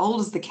is as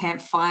old as the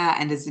campfire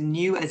and as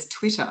new as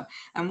Twitter.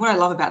 And what I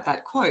love about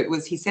that quote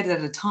was he said it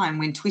at a time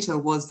when Twitter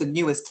was the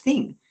newest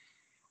thing,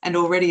 and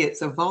already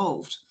it's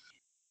evolved.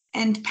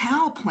 And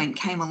PowerPoint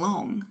came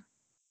along,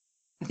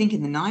 I think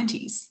in the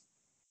 90s,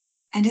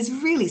 and has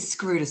really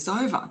screwed us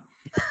over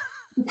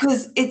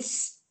because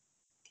it's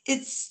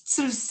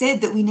sort of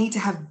said that we need to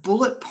have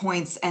bullet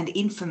points and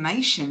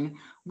information,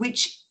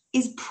 which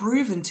is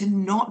proven to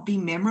not be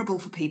memorable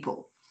for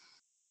people.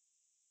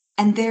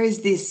 And there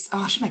is this,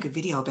 I should make a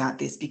video about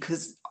this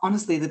because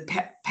honestly, the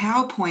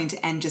PowerPoint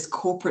and just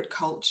corporate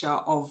culture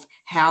of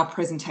how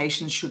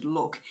presentations should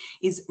look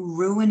is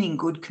ruining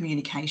good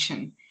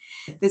communication.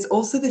 There's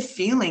also the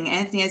feeling,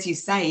 Anthony, as you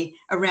say,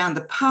 around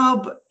the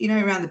pub,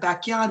 around the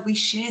backyard, we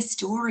share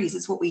stories.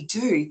 It's what we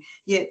do.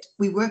 Yet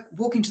we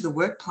walk into the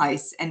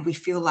workplace and we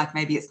feel like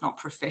maybe it's not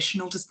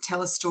professional to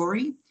tell a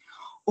story.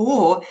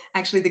 Or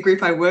actually the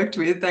group I worked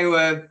with, they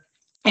were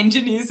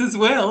engineers as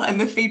well. And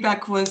the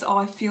feedback was,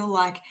 I feel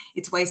like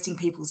it's wasting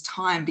people's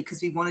time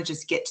because we want to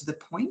just get to the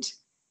point.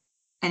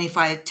 And if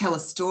I tell a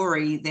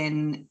story,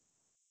 then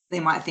they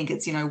might think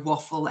it's,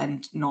 waffle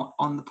and not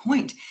on the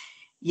point.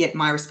 Yet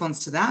my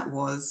response to that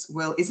was,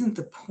 well, isn't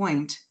the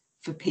point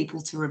for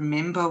people to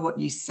remember what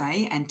you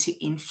say and to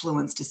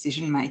influence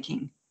decision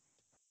making?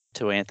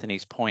 To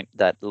Anthony's point,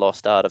 that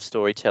lost art of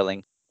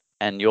storytelling,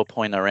 and your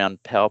point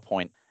around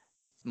PowerPoint,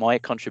 my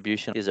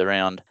contribution is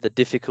around the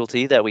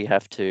difficulty that we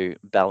have to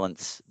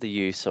balance the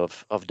use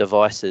of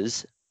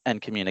devices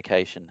and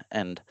communication.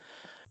 And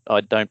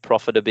I don't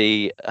proffer to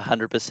be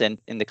 100%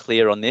 in the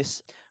clear on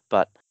this,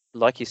 but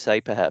like you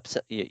say, perhaps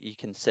you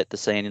can set the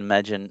scene and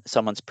imagine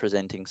someone's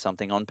presenting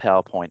something on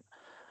PowerPoint.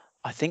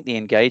 I think the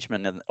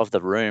engagement of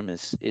the room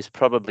is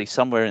probably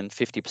somewhere in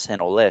 50%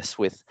 or less,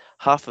 with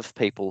half of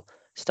people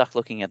stuck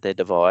looking at their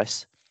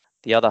device,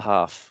 the other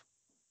half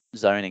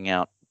zoning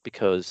out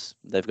because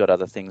they've got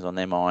other things on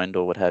their mind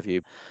or what have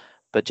you.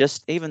 But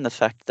just even the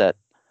fact that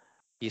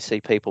you see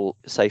people,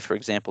 say for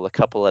example, a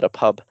couple at a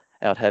pub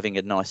out having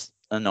a nice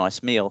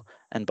meal,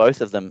 and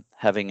both of them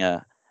having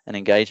an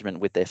engagement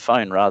with their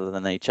phone rather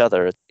than each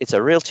other. It's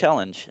a real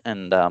challenge,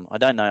 and I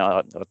don't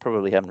know, I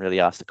probably haven't really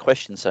asked a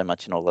question so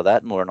much in all of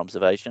that, more an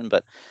observation,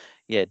 but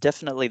yeah,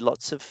 definitely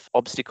lots of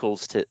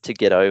obstacles to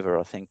get over,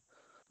 I think.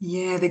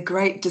 Yeah, the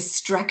great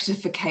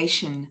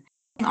distractification.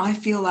 I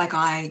feel like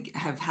I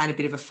have had a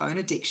bit of a phone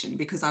addiction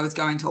because I was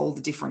going to all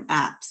the different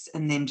apps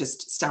and then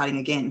just starting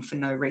again for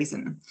no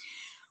reason.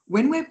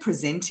 When we're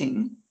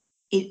presenting,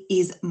 it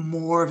is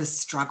more of a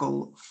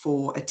struggle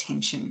for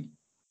attention.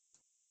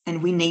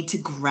 And we need to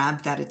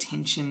grab that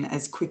attention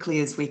as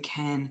quickly as we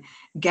can.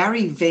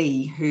 Gary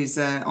Vee, who's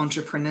an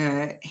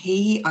entrepreneur,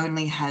 he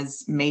only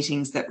has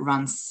meetings that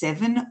run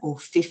 7 or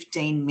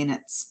 15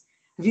 minutes.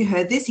 Have you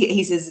heard this?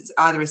 He says it's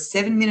either a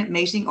 7-minute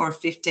meeting or a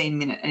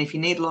 15-minute. And if you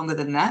need longer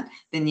than that,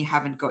 then you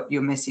haven't got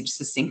your message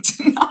succinct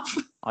enough.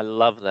 I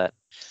love that.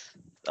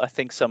 I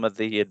think some of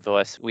the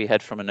advice we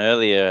had from an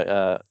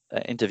earlier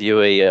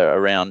interviewee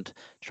around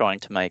trying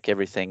to make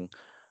everything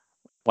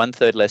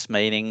 1/3 less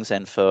meetings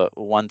and for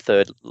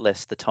 1/3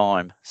 less the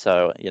time.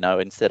 So,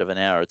 instead of an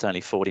hour, it's only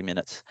 40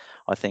 minutes.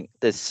 I think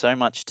there's so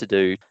much to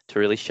do to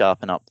really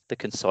sharpen up the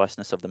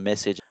conciseness of the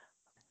message.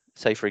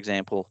 Say, for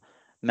example,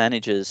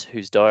 managers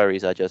whose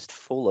diaries are just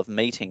full of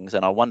meetings,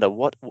 and I wonder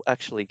what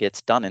actually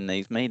gets done in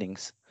these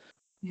meetings.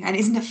 And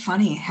isn't it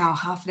funny how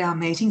half-an-hour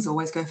meetings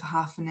always go for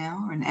half an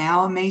hour, an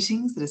hour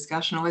meetings, the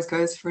discussion always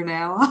goes for an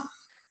hour?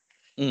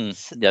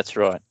 That's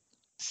right.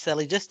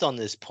 Sally, just on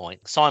this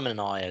point, Simon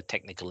and I are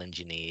technical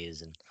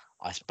engineers, and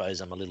I suppose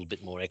I'm a little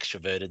bit more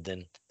extroverted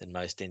than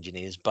most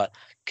engineers, but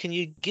can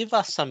you give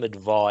us some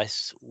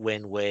advice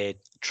when we're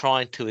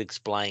trying to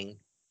explain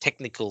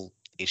technical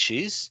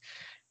issues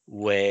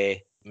where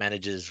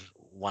managers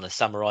want to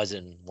summarize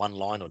in one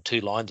line or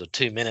 2 lines or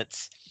 2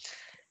 minutes?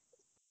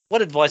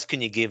 What advice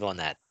can you give on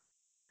that?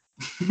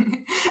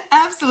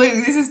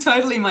 Absolutely. This is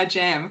totally my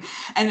jam.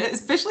 And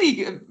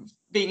especially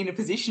being in a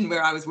position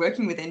where I was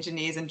working with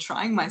engineers and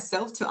trying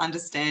myself to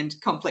understand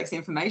complex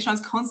information, I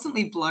was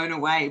constantly blown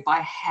away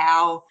by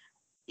how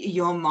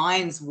your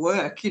minds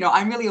work.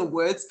 I'm really a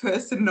words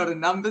person, not a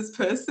numbers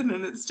person,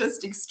 and it's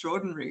just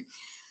extraordinary.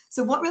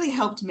 So what really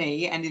helped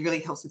me, and it really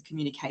helps with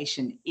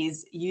communication,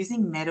 is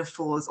using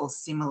metaphors or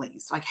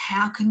similes. Like,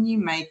 how can you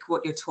make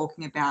what you're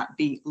talking about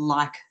be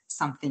like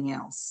something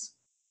else?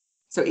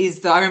 So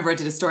I remember I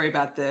did a story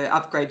about the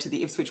upgrade to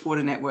the Ipswich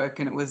water network,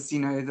 and it was,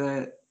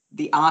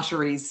 the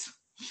arteries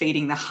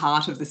feeding the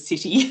heart of the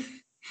city.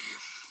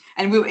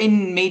 And we were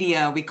in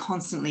media, we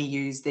constantly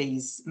use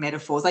these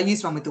metaphors. I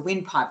used one with the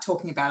windpipe,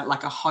 talking about it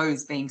like a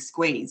hose being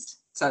squeezed.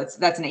 So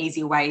that's an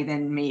easier way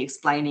than me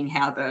explaining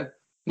how the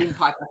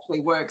windpipe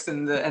actually works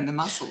and the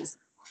muscles.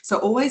 So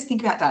always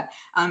think about that.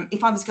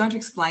 If I was going to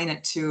explain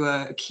it to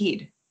a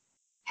kid,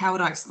 how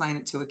would I explain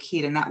it to a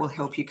kid? And that will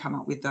help you come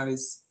up with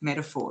those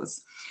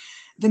metaphors.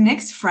 The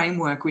next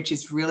framework, which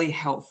is really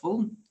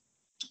helpful,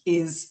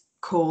 is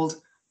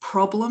called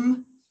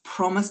problem,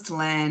 promised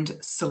land,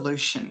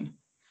 solution.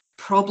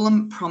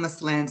 Problem,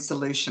 promised land,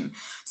 solution.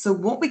 So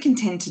what we can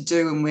tend to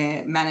do when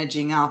we're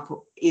managing up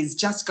is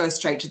just go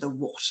straight to the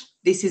what.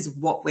 This is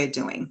what we're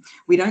doing.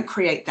 We don't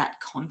create that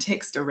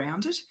context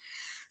around it.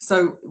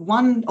 So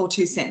 1 or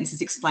 2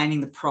 sentences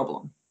explaining the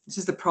problem. This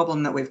is the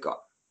problem that we've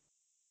got.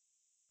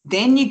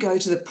 Then you go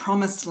to the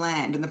promised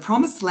land, and the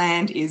promised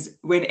land is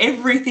when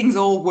everything's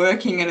all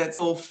working and it's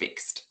all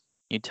fixed.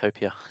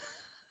 Utopia.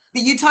 The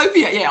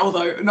utopia, yeah,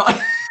 although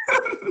not.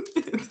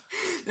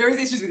 There is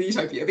issues with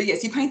utopia, but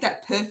yes, you paint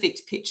that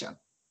perfect picture.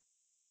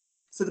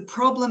 So the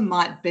problem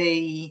might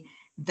be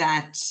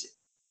that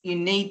you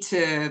need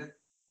to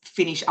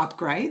finish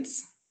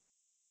upgrades.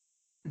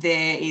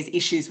 There is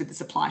issues with the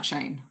supply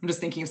chain. I'm just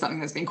thinking of something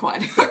that's been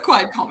quite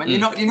common. You're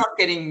not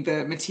getting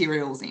the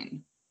materials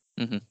in.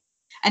 Mm-hmm.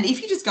 And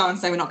if you just go and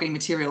say we're not getting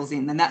materials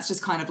in, then that's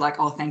just kind of like,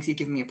 oh, thanks, you've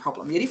given me a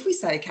problem. Yet if we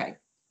say, okay,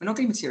 we're not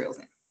getting materials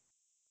in,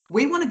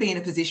 we want to be in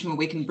a position where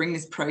we can bring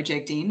this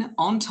project in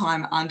on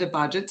time, under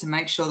budget, to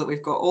make sure that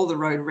we've got all the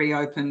road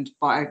reopened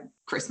by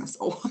Christmas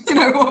or,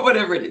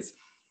 whatever it is.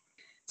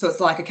 So it's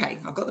like, okay,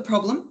 I've got the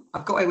problem,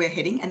 I've got where we're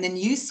heading, and then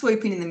you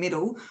swoop in the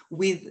middle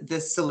with the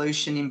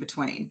solution in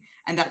between.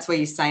 And that's where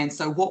you say, and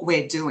so what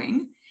we're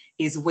doing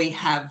is we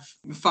have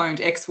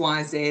phoned X,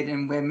 Y, Z,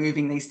 and we're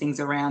moving these things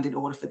around in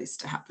order for this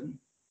to happen.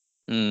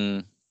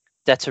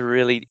 That's a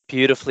really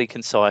beautifully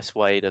concise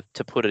way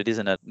to put it,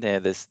 isn't it? Yeah,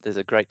 there's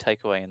a great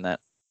takeaway in that.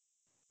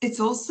 It's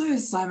also,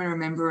 Simon,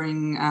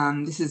 remembering,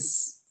 this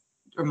is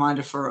a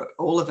reminder for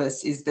all of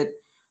us, is that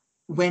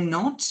we're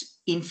not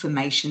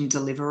information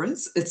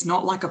deliverers. It's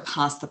not like a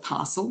pass the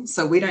parcel.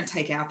 So we don't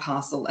take our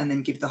parcel and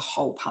then give the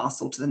whole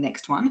parcel to the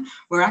next one.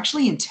 We're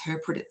actually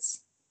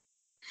interpreters.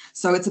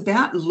 So it's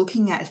about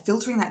looking at,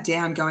 filtering that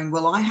down, going,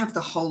 well, I have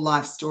the whole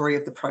life story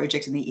of the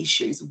project and the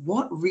issues.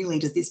 What really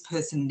does this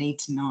person need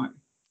to know?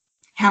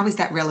 How is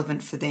that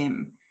relevant for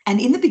them? And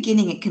in the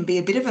beginning, it can be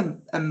a bit of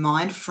a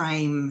mind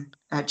frame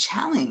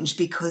challenge,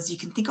 because you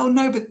can think, oh,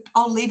 no, but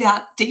I'll leave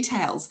out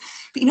details.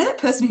 But that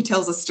person who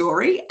tells a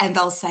story and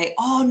they'll say,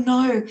 oh,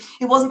 no,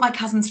 it wasn't my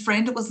cousin's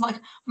friend. It was like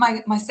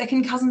my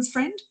second cousin's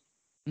friend.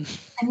 And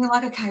you're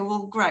like, okay,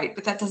 well, great,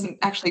 but that doesn't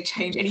actually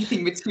change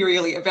anything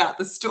materially about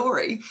the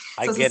story.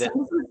 I So get it's it. the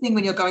same sort of thing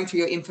when you're going through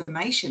your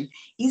information.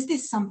 Is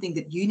this something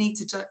that you need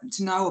to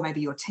know, or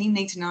maybe your team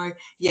need to know,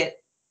 yet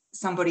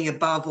somebody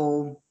above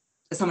or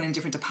someone in a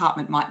different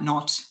department might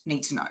not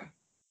need to know?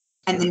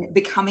 And then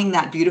becoming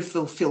that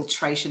beautiful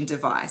filtration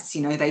device.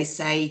 They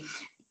say,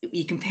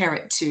 you compare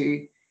it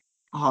to,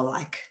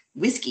 like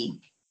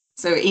whiskey.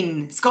 So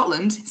in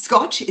Scotland,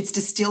 Scotch, it's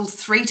distilled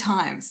 3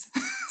 times.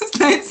 So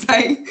they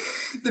say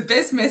the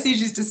best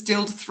message is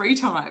distilled 3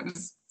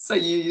 times. So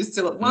you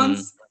distill it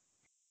once,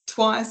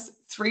 twice,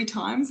 3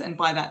 times, and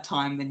by that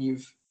time, then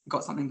you've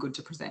got something good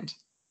to present.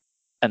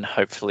 And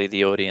hopefully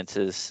the audience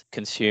has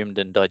consumed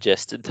and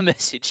digested the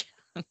message.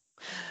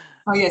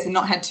 Oh, yes, and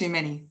not had too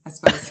many, I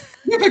suppose.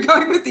 We're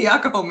going with the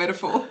alcohol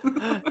metaphor.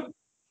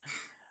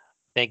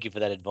 Thank you for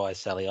that advice,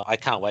 Sally. I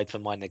can't wait for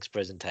my next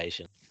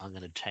presentation. I'm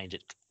going to change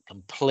it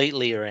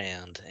completely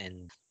around,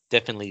 and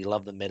definitely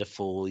love the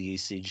metaphor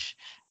usage.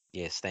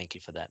 Yes, thank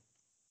you for that.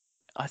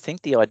 I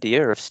think the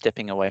idea of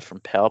stepping away from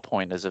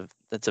PowerPoint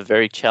that's a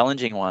very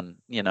challenging one,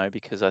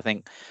 because I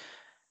think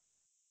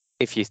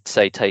if you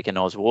say take an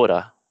Oz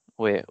Water,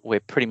 we're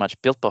pretty much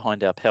built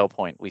behind our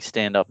PowerPoint. We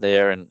stand up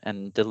there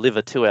and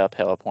deliver to our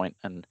PowerPoint,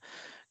 and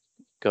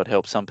God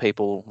help, some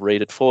people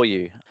read it for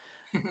you.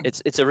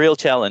 It's a real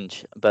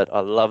challenge, but I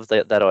love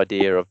that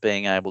idea of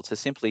being able to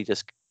simply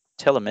just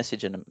tell a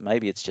message, and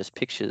maybe it's just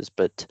pictures,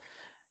 but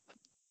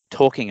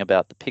talking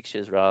about the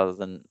pictures rather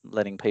than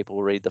letting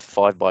people read the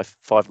 5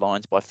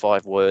 lines by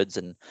 5 words,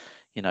 and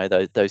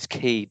those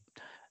key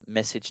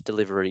message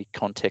delivery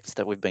contexts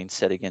that we've been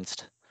set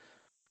against.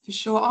 For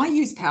sure. I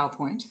use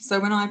PowerPoint. So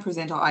when I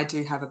present, I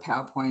do have a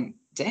PowerPoint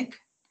deck.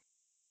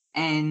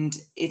 And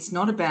it's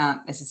not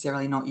about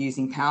necessarily not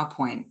using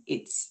PowerPoint.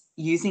 It's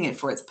using it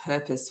for its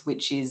purpose,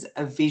 which is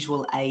a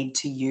visual aid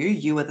to you.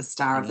 You are the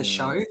star of the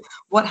show.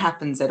 What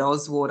happens at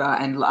Ozwater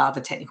and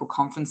other technical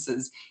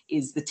conferences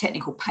is the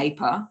technical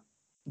paper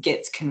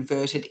gets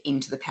converted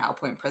into the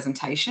PowerPoint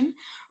presentation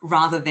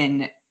rather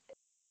than,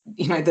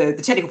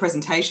 the technical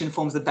presentation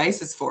forms the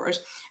basis for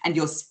it. And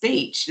your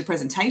speech, the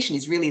presentation,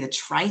 is really the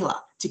trailer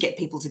to get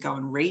people to go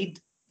and read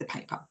the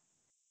paper.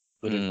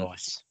 Good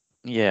advice.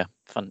 Yeah,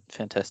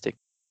 fantastic.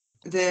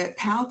 The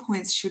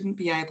PowerPoints shouldn't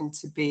be able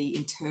to be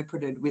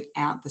interpreted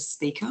without the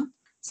speaker.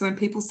 So when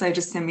people say,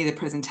 just send me the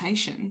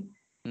presentation,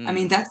 I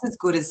mean, that's as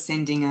good as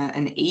sending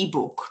an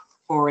ebook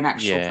or an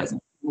actual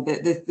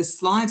presentation. The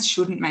slides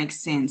shouldn't make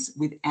sense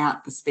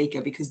without the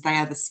speaker because they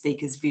are the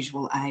speaker's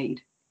visual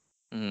aid.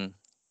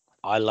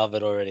 I love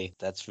it already.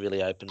 That's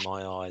really opened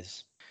my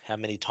eyes. How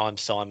many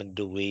times, Simon,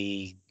 do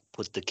we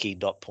put the key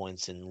dot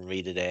points and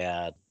read it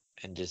out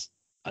and just,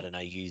 I don't know,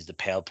 use the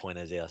PowerPoint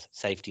as our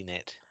safety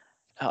net?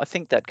 I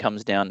think that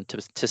comes down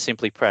to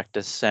simply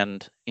practice,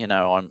 and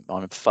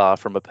I'm far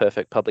from a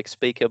perfect public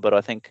speaker, but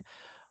I think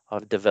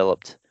I've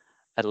developed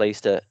at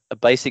least a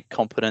basic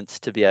competence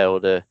to be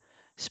able to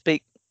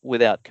speak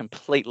without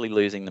completely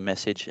losing the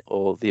message,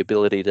 or the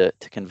ability to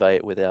convey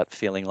it without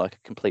feeling like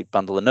a complete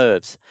bundle of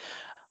nerves.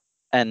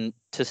 And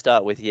to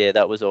start with,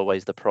 that was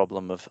always the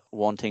problem of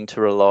wanting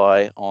to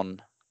rely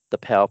on the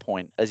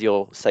PowerPoint as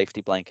your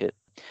safety blanket.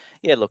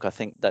 Look, I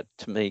think that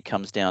to me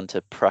comes down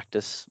to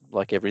practice,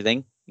 like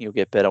everything. You'll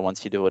get better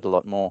once you do it a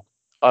lot more.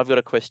 I've got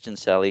a question,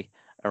 Sally,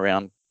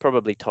 around,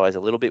 probably ties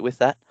a little bit with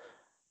that,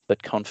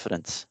 but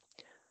confidence.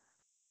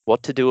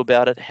 What to do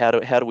about it? How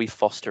do we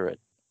foster it?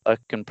 I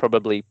can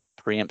probably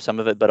preempt some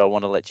of it, but I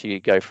want to let you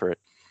go for it.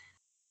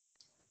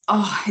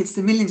 Oh, it's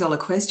the $1 million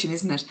question,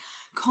 isn't it?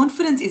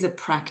 Confidence is a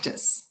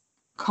practice.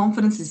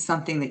 Confidence is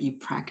something that you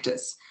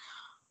practice.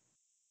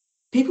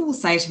 People will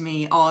say to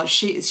me, oh,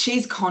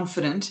 she's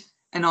confident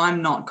and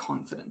I'm not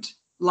confident,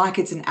 like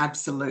it's an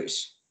absolute.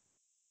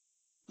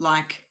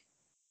 Like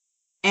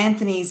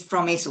Anthony's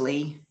from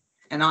Italy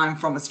and I'm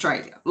from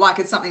Australia, like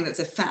it's something that's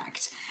a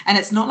fact. And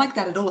it's not like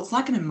that at all. It's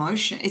like an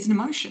emotion. It's an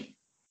emotion.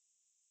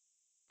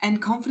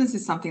 And confidence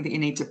is something that you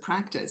need to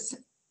practice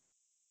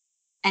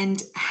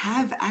and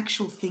have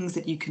actual things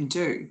that you can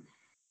do.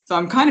 So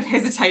I'm kind of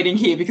hesitating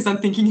here because I'm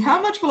thinking,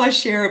 how much will I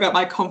share about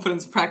my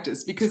confidence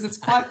practice? Because it's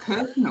quite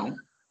personal.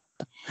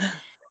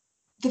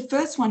 The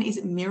first one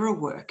is mirror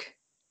work.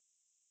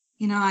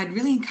 I'd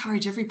really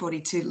encourage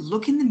everybody to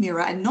look in the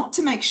mirror, and not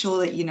to make sure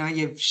that,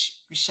 you've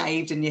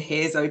shaved and your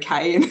hair's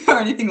okay or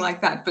anything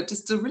like that, but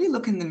just to really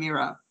look in the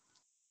mirror.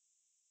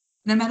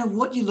 No matter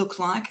what you look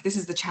like, this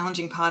is the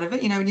challenging part of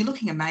it. When you're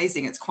looking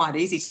amazing, it's quite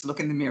easy to look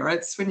in the mirror.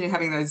 It's when you're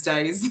having those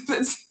days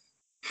that's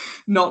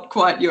not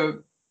quite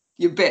your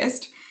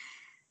best.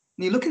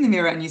 And you look in the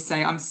mirror and you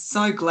say, I'm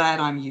so glad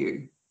I'm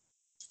you.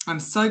 I'm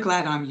so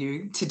glad I'm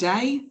you.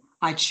 Today,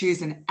 I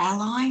choose an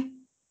ally,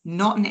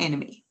 not an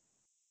enemy.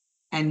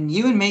 And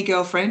you and me,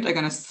 girlfriend, are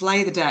going to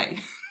slay the day.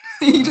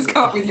 You just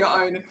come up with your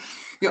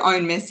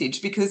own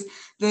message, because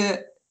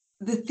the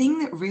thing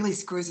that really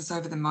screws us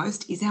over the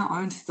most is our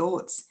own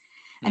thoughts.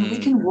 And we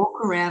can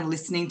walk around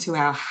listening to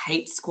our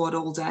hate squad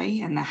all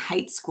day, and the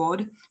hate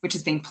squad, which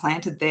has been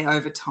planted there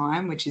over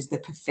time, which is the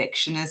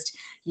perfectionist,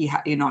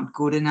 you're not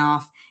good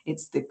enough.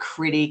 It's the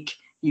critic,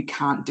 you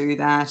can't do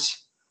that.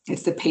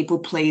 It's the people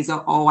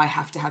pleaser, oh, I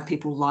have to have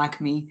people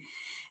like me.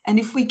 And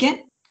if we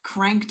get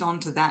cranked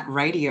onto that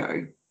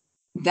radio,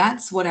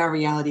 that's what our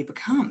reality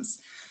becomes.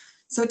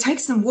 So it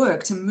takes some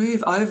work to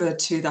move over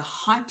to the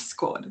hype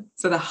squad.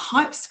 So the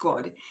hype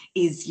squad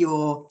is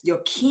your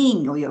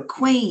king or your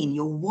queen,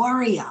 your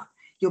warrior,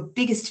 your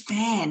biggest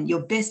fan,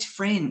 your best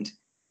friend.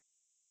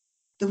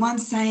 The one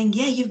saying,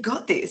 yeah, you've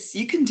got this.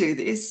 You can do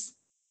this.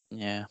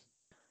 Yeah.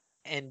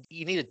 And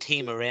you need a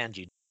team around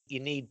you. You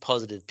need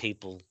positive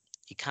people.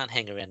 You can't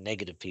hang around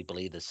negative people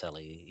either,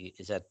 Sally.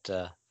 Is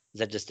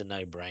that just a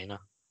no-brainer?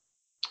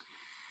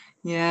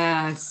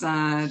 Yeah, it's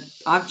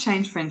I've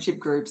changed friendship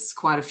groups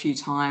quite a few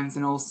times,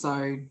 and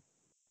also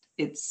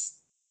it's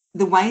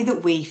the way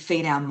that we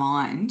feed our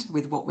mind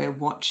with what we're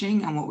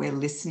watching and what we're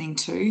listening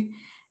to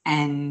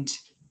and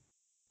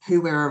who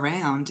we're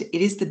around.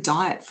 It is the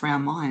diet for our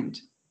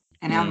mind,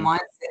 and our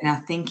mindset and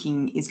our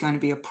thinking is going to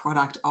be a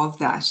product of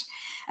that.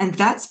 And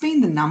that's been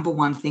the number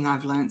one thing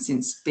I've learned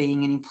since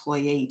being an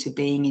employee to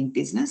being in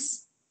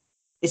business.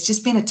 It's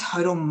just been a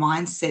total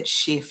mindset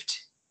shift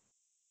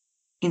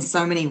in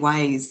so many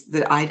ways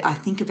that I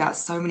think about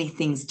so many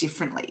things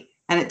differently.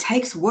 And it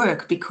takes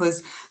work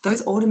because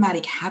those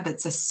automatic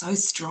habits are so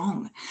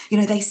strong.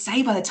 They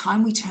say by the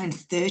time we turn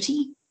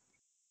 30,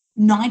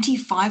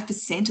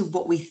 95% of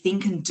what we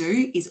think and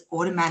do is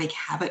automatic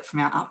habit from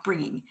our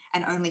upbringing,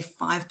 and only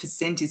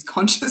 5% is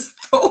conscious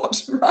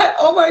thought, right?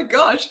 Oh my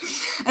gosh.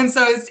 And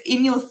so it's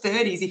in your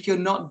 30s, if you're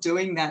not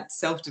doing that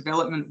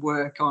self-development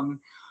work on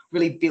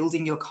really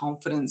building your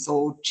confidence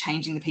or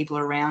changing the people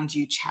around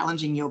you,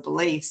 challenging your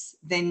beliefs,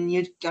 then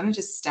you're going to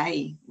just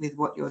stay with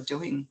what you're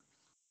doing.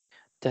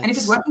 And if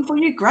it's working for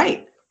you,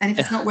 great. And if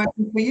it's not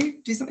working for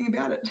you, do something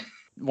about it.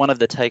 One of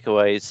the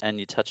takeaways, and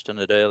you touched on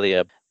it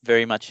earlier,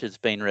 very much has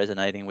been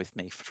resonating with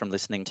me from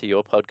listening to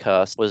your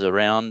podcast, was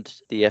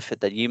around the effort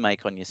that you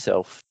make on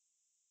yourself.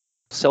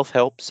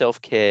 Self-help,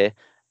 self-care,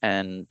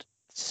 and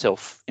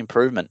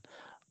self-improvement.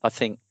 I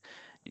think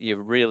you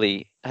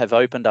really have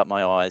opened up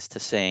my eyes to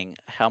seeing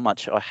how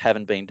much I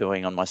haven't been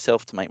doing on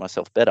myself to make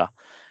myself better,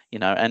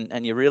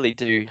 and you really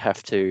do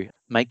have to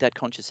make that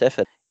conscious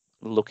effort.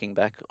 Looking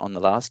back on the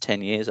last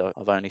 10 years,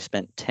 I've only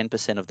spent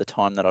 10% of the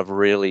time that I've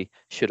really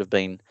should have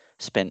been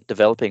spent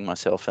developing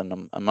myself,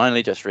 and I'm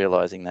only just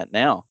realizing that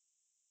now.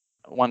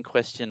 One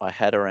question I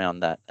had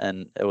around that,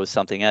 and it was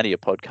something out of your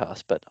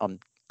podcast, but I'm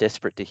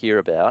desperate to hear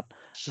about,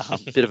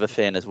 bit of a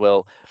fan as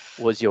well,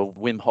 was your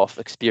Wim Hof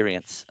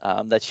experience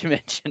that you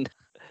mentioned.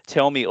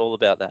 Tell me all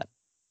about that.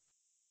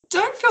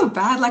 Don't feel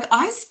bad. Like,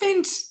 I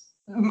spent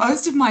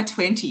most of my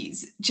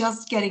 20s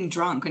just getting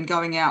drunk and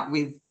going out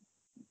with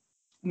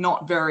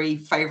not very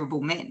favorable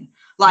men.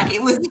 Like,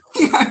 it was,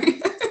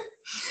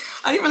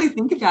 I didn't really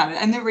think about it.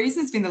 And the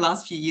reason it's been the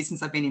last few years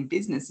since I've been in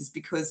business is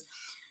because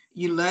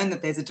you learn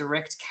that there's a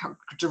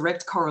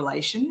direct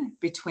correlation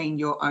between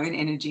your own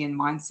energy and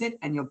mindset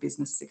and your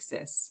business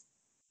success.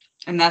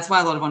 And that's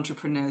why a lot of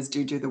entrepreneurs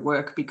do the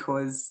work,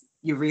 because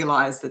you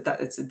realize that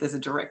there's a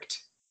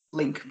direct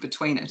link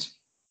between it,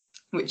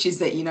 which is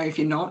that, if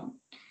you're not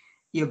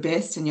your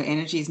best and your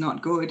energy is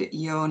not good,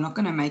 you're not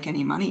going to make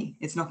any money.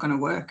 It's not going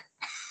to work.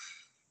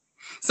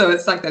 So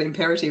it's like that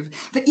imperative.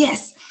 But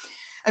yes,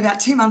 about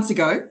 2 months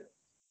ago,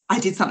 I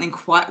did something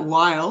quite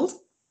wild.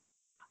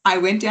 I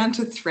went down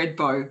to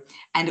Thredbo,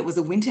 and it was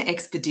a winter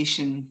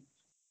expedition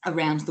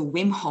around the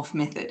Wim Hof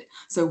method.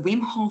 So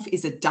Wim Hof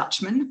is a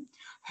Dutchman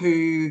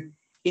who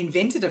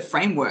invented a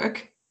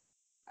framework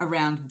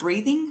around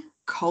breathing,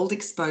 cold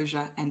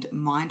exposure, and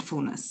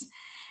mindfulness.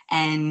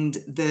 And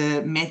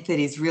the method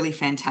is really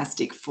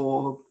fantastic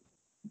for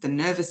the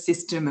nervous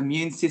system,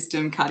 immune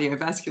system,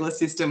 cardiovascular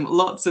system,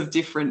 lots of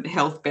different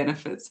health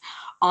benefits.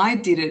 I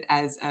did it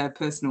as a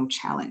personal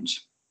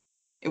challenge.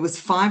 It was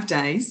 5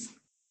 days.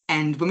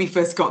 And when we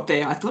first got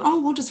there, I thought,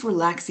 we'll just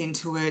relax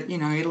into it.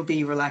 It'll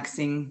be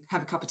relaxing,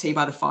 have a cup of tea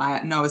by the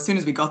fire. No, as soon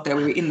as we got there,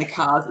 we were in the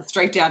cars,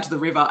 straight down to the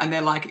river, and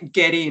they're like,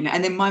 get in.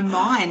 And then my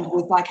mind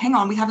was like, hang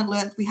on, we haven't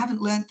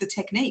learned the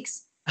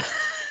techniques.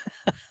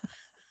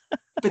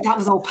 But that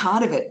was all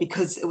part of it,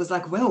 because it was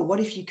like, well, what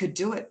if you could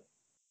do it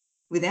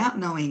without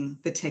knowing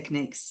the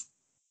techniques?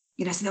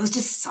 So there was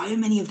just so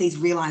many of these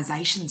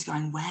realizations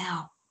going,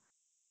 wow,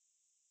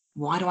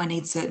 why do I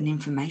need certain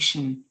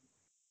information?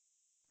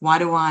 Why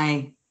do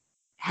I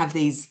have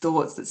these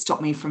thoughts that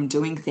stop me from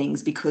doing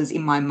things? Because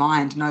in my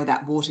mind, no,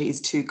 that water is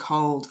too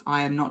cold.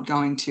 I am not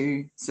going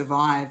to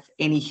survive.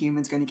 Any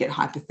human's going to get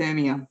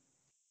hypothermia.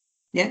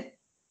 Yeah,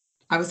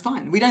 I was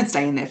fine. We don't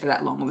stay in there for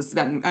that long. It was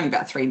only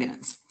about 3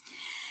 minutes.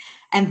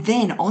 And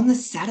then on the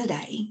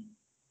Saturday,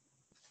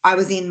 I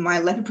was in my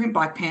leopard print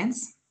bike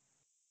pants,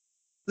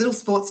 little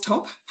sports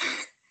top,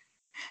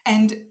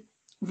 and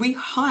we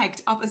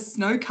hiked up a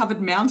snow-covered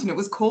mountain. It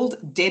was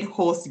called Dead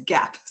Horse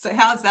Gap. So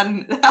how's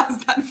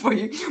that for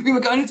you? We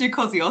were going to do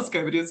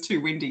Kosciuszko, but it was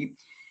too windy.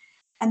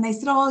 And they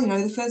said,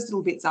 the first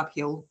little bit's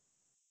uphill.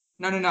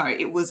 No.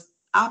 It was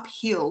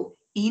uphill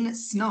in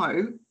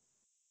snow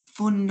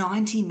for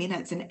 90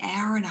 minutes, an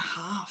hour and a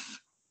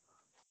half.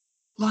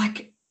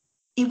 Like,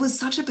 it was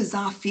such a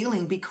bizarre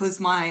feeling,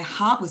 because my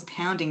heart was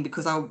pounding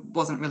because I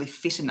wasn't really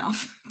fit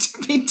enough to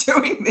be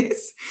doing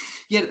this.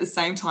 Yet at the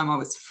same time, I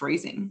was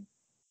freezing.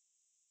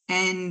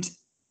 And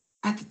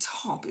at the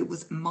top, it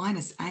was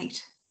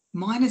 -8.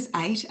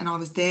 -8, and I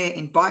was there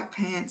in bike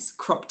pants,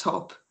 crop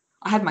top.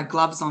 I had my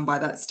gloves on by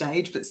that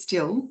stage, but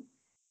still.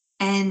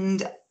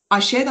 And I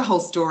share the whole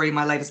story in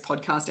my latest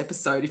podcast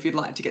episode if you'd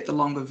like to get the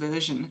longer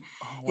version.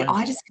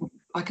 Wow.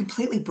 I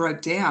completely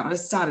broke down. I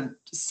just started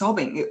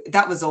sobbing.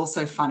 That was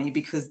also funny,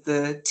 because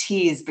the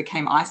tears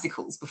became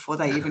icicles before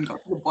they even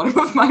got to the bottom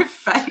of my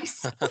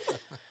face.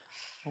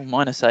 Well,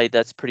 -8,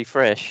 that's pretty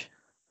fresh.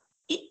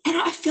 And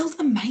I felt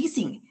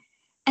amazing.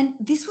 And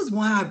this was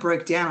why I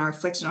broke down. I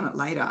reflected on it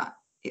later.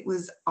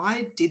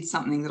 I did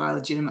something that I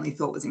legitimately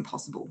thought was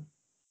impossible.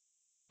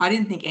 I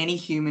didn't think any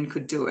human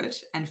could do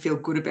it and feel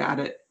good about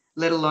it,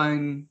 let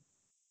alone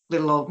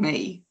little old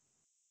me,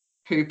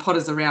 who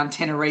potters around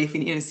Tenerife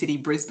in inner city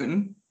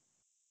Brisbane,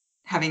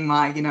 having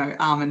my,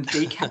 almond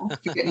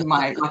decaf, getting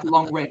my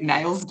long red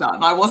nails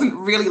done. I wasn't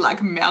really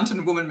like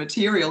mountain woman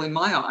material in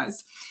my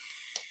eyes.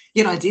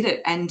 Yet I did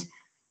it. And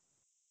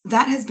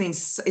that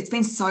it's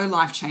been so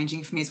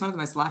life-changing for me. It's one of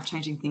the most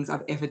life-changing things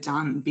I've ever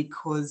done,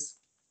 because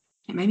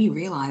it made me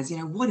realize,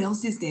 what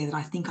else is there that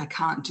I think I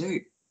can't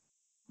do?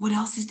 What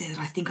else is there that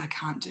I think I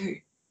can't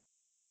do?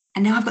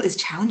 And now I've got this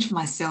challenge for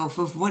myself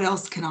of what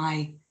else can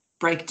I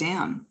break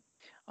down?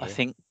 I Yeah.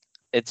 think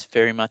it's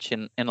very much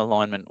in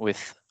alignment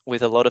with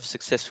a lot of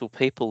successful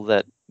people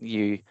that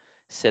you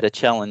set a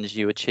challenge,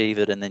 you achieve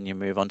it, and then you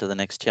move on to the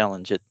next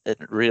challenge. It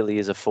really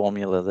is a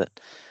formula that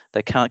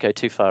they can't go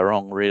too far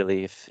wrong,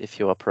 really, if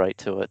you operate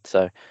to it.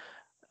 So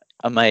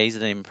amazed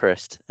and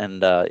impressed,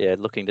 and yeah,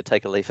 looking to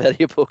take a leaf out of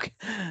your book.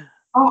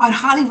 Oh, I'd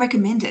highly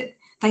recommend it.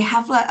 They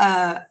have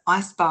a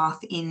ice bath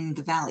in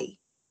the valley.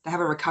 They have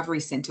a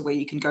recovery centre where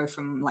you can go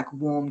from like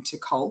warm to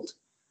cold.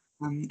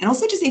 And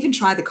also just even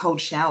try the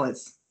cold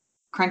showers,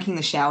 cranking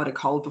the shower to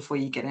cold before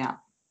you get out.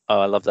 Oh,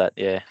 I love that.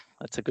 Yeah,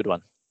 that's a good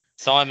one.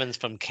 Simon's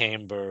from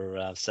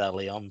Canberra,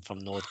 Sally. I'm from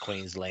North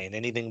Queensland.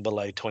 Anything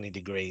below 20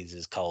 degrees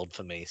is cold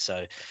for me.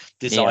 So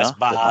this ice Yeah,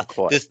 but not bath,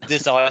 quite.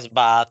 this ice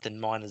bath and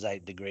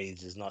 -8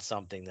 degrees is not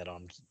something that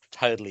I'm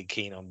totally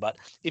keen on. But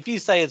if you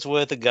say it's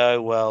worth a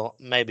go, well,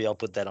 maybe I'll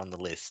put that on the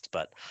list.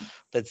 But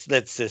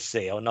let's just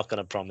see. I'm not going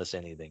to promise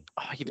anything.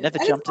 Oh, you've never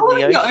And it's jumped in the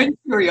following your ocean? own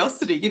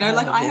curiosity. You know,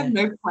 like Oh, I yeah. have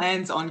no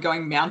plans on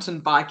going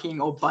mountain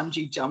biking or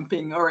bungee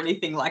jumping or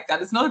anything like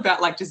that. It's not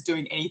about like just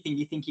doing anything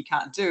you think you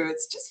can't do.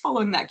 It's just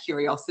following that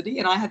curiosity.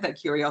 And I had that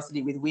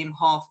curiosity with Wim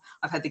Hof.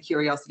 I've had the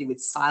curiosity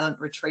with silent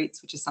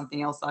retreats, which is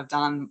something else I've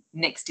done.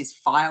 Next is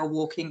fire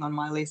walking on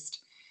my list.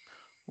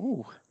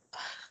 Ooh.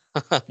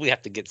 We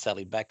have to get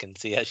Sally back and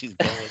see how she's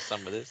going with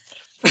some of this.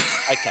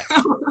 Okay,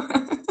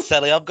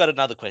 Sally, I've got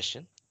another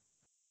question.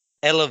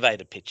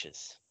 Elevator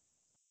pitches.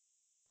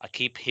 I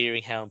keep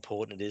hearing how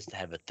important it is to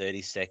have a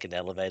 30-second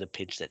elevator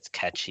pitch that's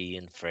catchy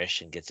and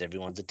fresh and gets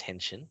everyone's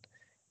attention.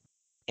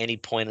 Any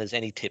pointers,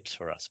 any tips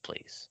for us,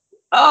 please?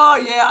 Oh,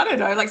 yeah, I don't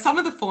know. Like some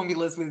of the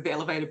formulas with the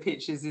elevator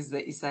pitches is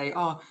that you say,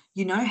 oh,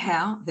 you know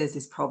how there's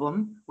this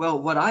problem?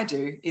 Well, what I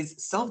do is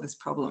solve this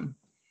problem.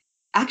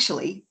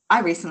 Actually,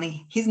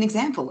 here's an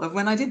example of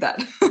when I did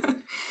that.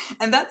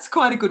 And that's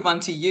quite a good one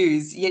to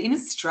use. Yet in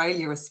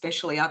Australia,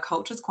 especially, our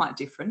culture is quite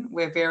different.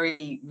 We're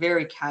very,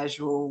 very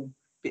casual,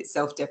 bit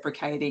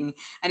self-deprecating.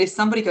 And if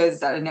somebody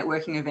goes at a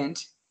networking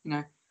event, you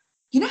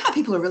know how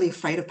people are really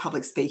afraid of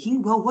public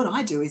speaking? Well, what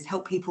I do is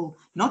help people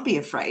not be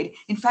afraid.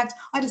 In fact,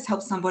 I just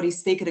helped somebody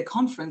speak at a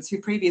conference who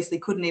previously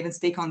couldn't even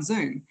speak on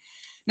Zoom.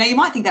 Now, you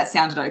might think that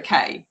sounded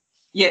okay.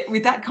 Yet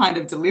with that kind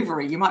of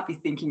delivery, you might be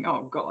thinking,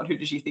 oh God, who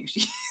does she think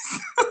she is?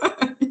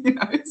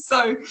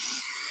 So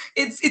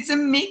it's a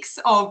mix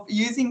of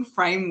using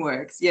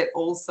frameworks, yet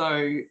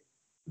also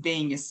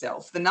being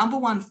yourself. The number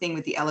one thing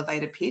with the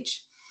elevator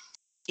pitch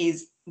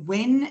is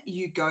when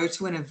you go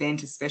to an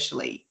event,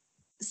 especially,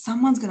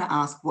 someone's going to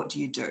ask, what do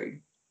you do?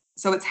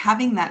 So it's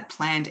having that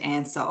planned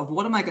answer of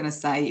what am I going to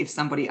say if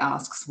somebody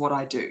asks what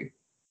I do?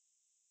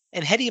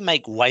 And how do you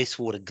make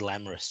wastewater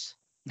glamorous?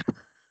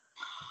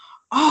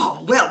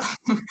 Oh, well,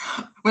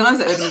 when I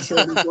was at Urban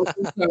Utilities, there was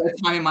also a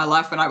time in my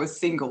life when I was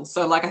single.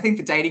 So like, I think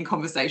the dating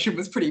conversation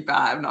was pretty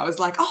bad. And I was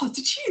like, oh,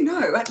 did you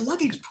know at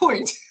luggage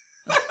point?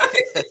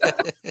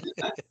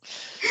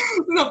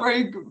 Not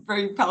very,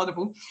 very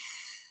palatable.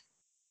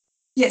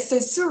 Yes, so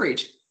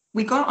sewerage.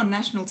 We got on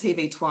national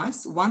TV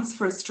twice, once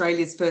for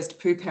Australia's first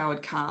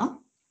poo-powered car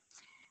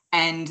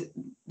and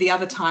the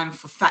other time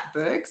for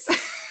fatbergs.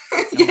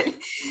 Yeah,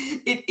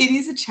 it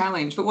is a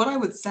challenge. But what I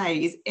would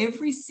say is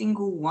every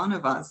single one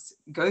of us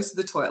goes to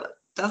the toilet.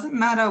 Doesn't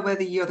matter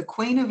whether you're the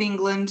Queen of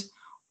England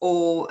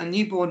or a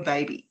newborn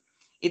baby.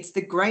 It's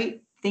the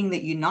great thing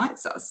that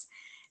unites us.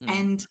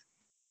 And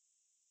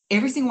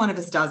every single one of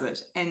us does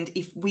it. And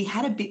if we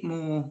had a bit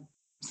more,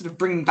 sort of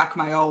bringing back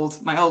my old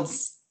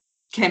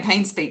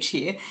campaign speech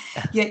here,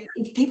 yet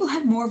if people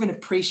had more of an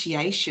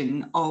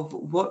appreciation of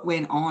what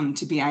went on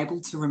to be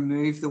able to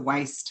remove the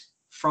waste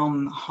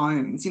from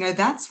homes,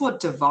 that's what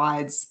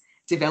divides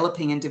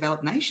developing and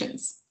developed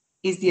nations,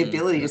 is the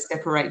ability to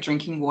separate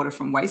drinking water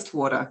from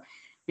wastewater,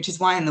 which is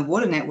why in the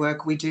water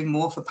network we do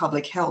more for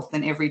public health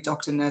than every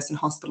doctor, nurse and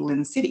hospital in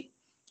the city.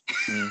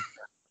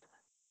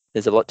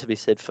 There's a lot to be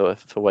said for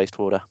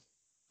wastewater.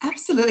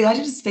 Absolutely. I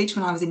did a speech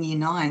when I was in year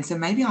 9, so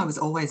maybe I was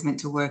always meant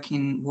to work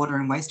in water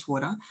and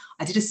wastewater.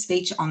 I did a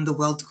speech on the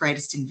world's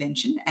greatest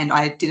invention, and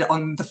I did it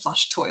on the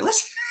flush toilet.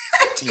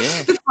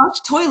 Yeah. The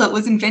flush toilet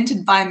was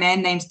invented by a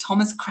man named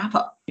Thomas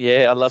Crapper.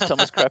 Yeah, I love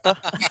Thomas Crapper.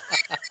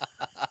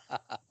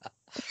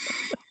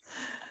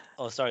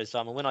 Oh, sorry,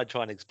 Simon. When I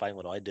try and explain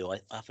what I do, I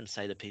often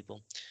say to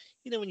people,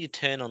 when you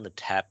turn on the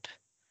tap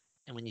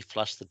and when you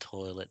flush the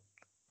toilet,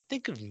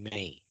 think of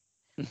me.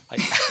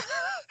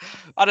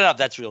 I don't know if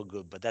that's real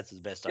good, but that's as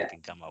best I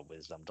can come up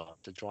with sometimes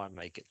to try and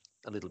make it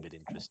a little bit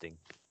interesting.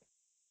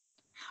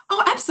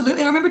 Oh,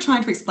 absolutely. I remember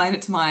trying to explain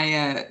it to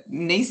my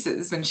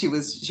nieces when she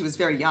was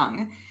very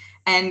young.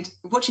 And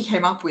what she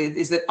came up with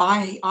is that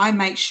I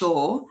make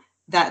sure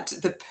that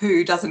the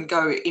poo doesn't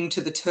go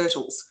into the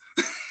turtles.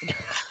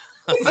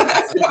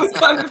 That was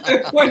kind of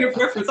her point of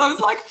reference. I was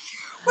like,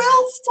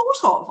 well,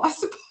 sort of, I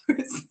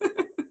suppose.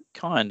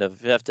 Kind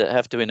of. You have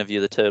to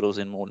interview the turtles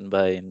in Moreton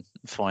Bay and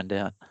find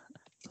out.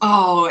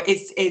 Oh,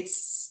 it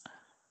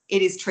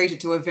is treated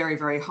to a very,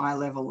 very high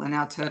level, and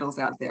our turtles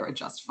out there are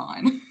just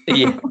fine.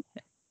 Yeah,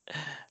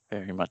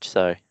 very much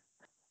so.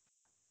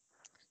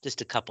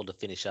 Just a couple to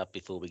finish up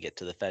before we get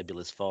to the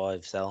fabulous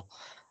five, Sal.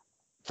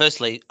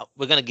 Firstly,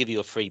 we're going to give you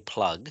a free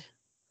plug.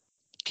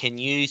 Can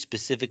you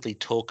specifically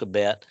talk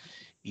about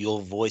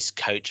your voice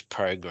coach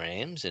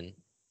programs and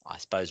I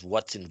suppose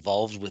what's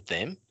involved with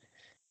them?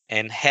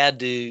 And how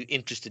do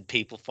interested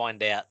people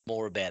find out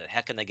more about it?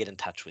 How can they get in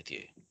touch with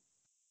you?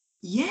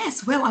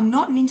 Yes, well, I'm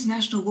not an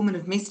international woman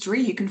of mystery.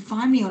 You can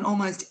find me on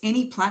almost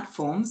any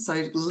platform.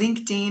 So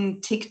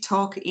LinkedIn,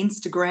 TikTok,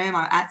 Instagram,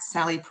 I'm at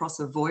Sally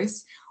Prosser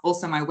Voice.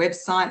 Also my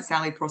website,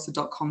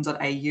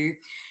 sallyprosser.com.au.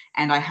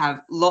 And I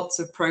have lots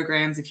of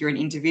programs. If you're an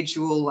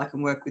individual, I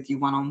can work with you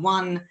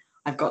one-on-one.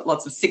 I've got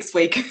lots of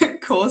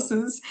 6-week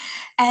courses.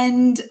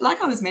 And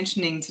like I was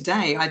mentioning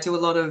today, I do a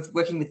lot of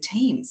working with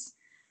teams.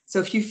 So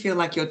if you feel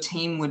like your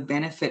team would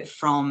benefit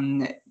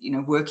from,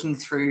 working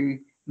through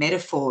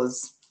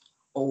metaphors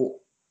or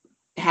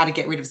how to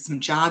get rid of some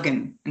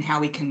jargon and how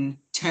we can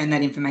turn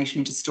that information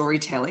into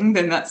storytelling,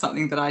 then that's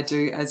something that I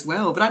do as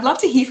well. But I'd love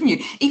to hear from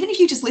you. Even if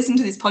you just listen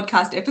to this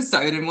podcast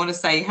episode and want to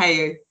say,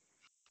 hey,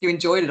 you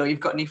enjoyed it or you've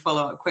got any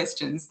follow-up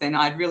questions, then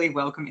I'd really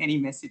welcome any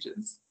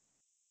messages.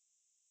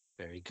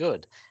 Very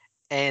good.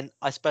 And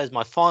I suppose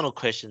my final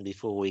question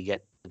before we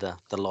get to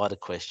the lighter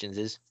questions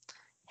is,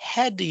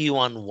 how do you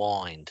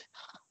unwind?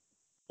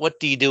 What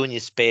do you do in your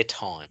spare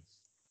time?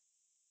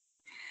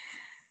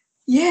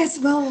 Yes,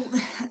 well,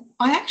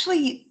 I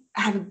actually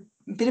have a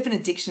bit of an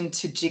addiction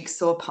to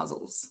jigsaw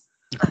puzzles.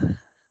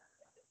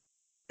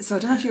 So I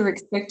don't know if you were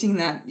expecting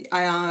that.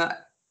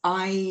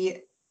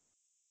 I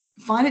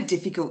find it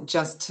difficult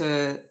just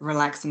to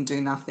relax and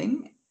do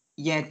nothing,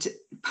 yet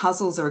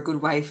puzzles are a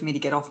good way for me to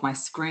get off my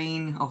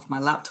screen, off my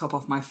laptop,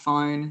 off my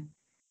phone.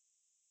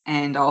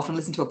 And I often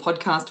listen to a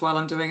podcast while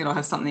I'm doing it or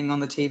have something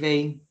on the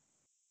TV.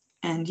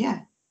 And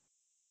yeah,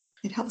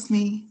 it helps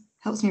me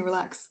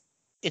relax.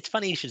 It's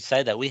funny you should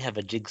say that. We have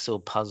a jigsaw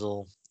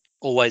puzzle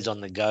always on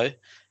the go.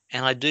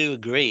 And I do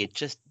agree. It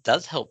just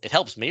does help. It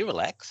helps me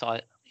relax.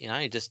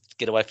 You just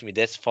get away from your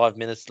desk 5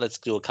 minutes. Let's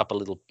do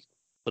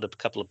put a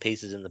couple of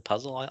pieces in the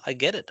puzzle. I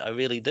get it. I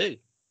really do.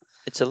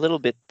 It's a little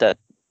bit that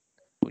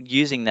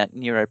using that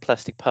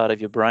neuroplastic part of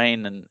your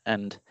brain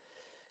and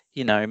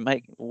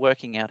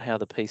working out how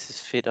the pieces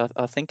fit.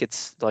 I think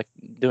it's like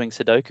doing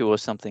Sudoku or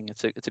something.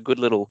 It's a good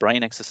little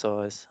brain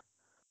exercise.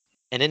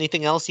 And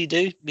anything else you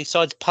do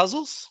besides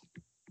puzzles?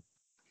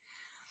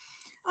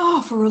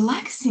 Oh, for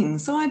relaxing.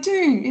 So I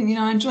do,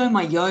 I enjoy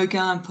my yoga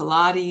and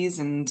Pilates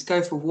and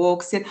go for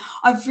walks. Yet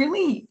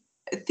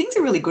things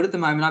are really good at the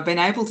moment. I've been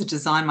able to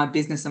design my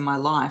business and my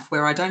life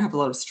where I don't have a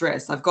lot of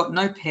stress. I've got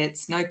no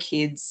pets, no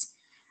kids.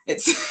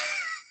 It's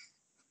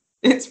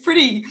it's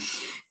pretty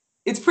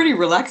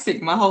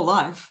relaxing, my whole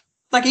life.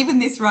 Like even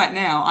this right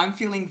now, I'm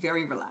feeling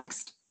very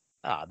relaxed.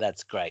 Ah,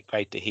 that's great.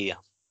 Great to hear.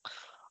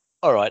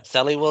 All right,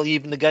 Sally. Well,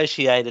 you've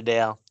negotiated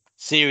our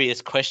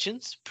serious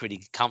questions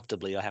pretty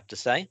comfortably, I have to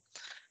say.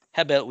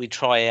 How about we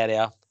try out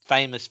our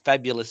famous,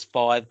 fabulous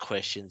 5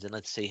 questions and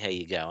let's see how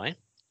you go, eh?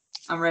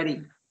 I'm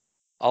ready.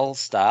 I'll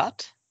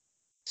start.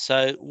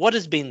 So, what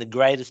has been the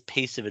greatest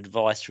piece of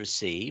advice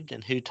received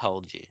and who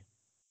told you?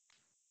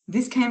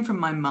 This came from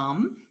my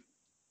mum,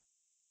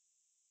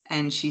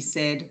 and she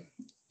said,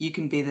 you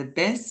can be the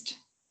best,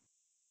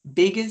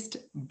 biggest,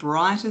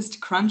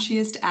 brightest,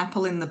 crunchiest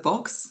apple in the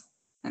box,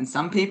 and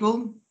some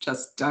people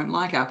just don't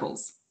like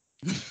apples.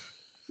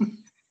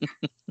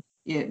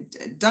 Yeah,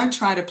 don't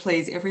try to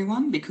please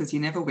everyone because you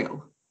never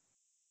will.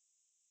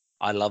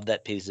 I love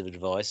that piece of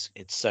advice.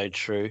 It's so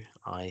true.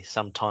 I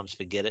sometimes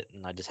forget it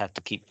and I just have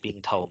to keep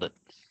being told it.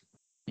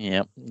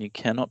 Yeah, you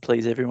cannot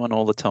please everyone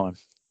all the time.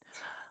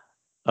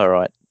 All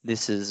right,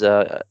 this is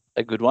a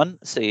good one.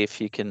 See if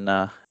you can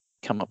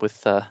come up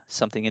with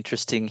something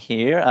interesting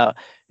here.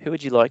 Who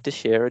would you like to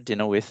share a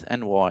dinner with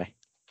and why?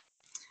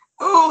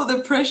 Oh,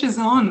 the pressure's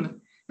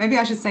on. Maybe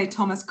I should say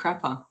Thomas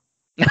Crapper.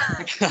 No,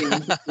 I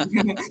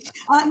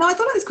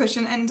thought of this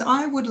question and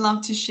I would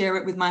love to share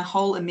it with my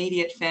whole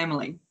immediate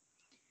family.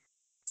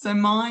 So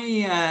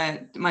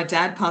my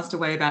dad passed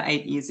away about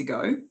 8 years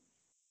ago,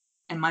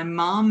 and my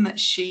mum,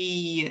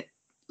 she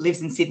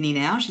lives in Sydney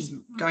now. She's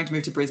going to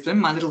move to Brisbane.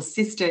 My little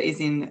sister is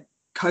in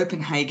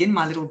Copenhagen.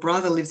 My little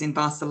brother lives in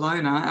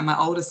Barcelona, and my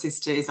older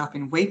sister is up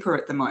in Weipa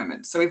at the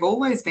moment. So we've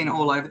always been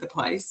all over the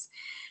place,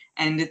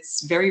 and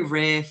it's very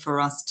rare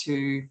for us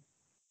to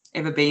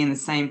ever be in the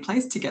same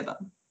place together.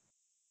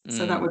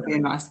 So that would be a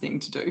nice thing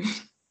to do.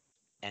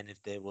 And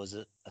if there was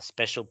a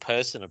special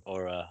person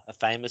or a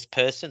famous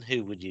person,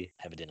 who would you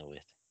have a dinner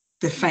with?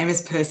 The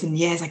famous person,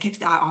 yes.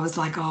 I was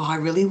like, oh, I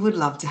really would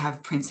love to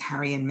have Prince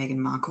Harry and Meghan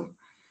Markle.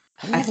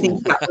 I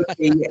think that would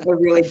be a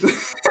really good,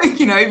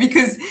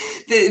 because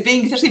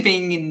especially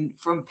being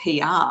from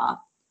PR,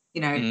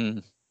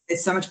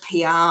 there's so much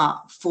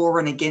PR for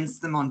and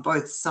against them on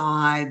both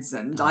sides.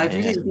 And I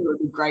really think it would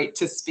be great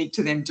to speak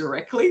to them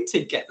directly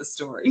to get the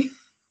story.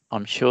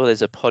 I'm sure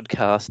there's a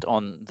podcast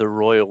on the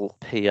royal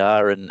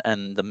PR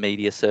and the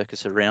media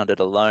circus around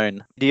it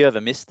alone. Do you ever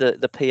miss the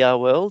PR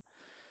world?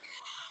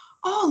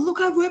 Oh, look,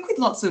 I work with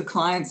lots of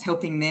clients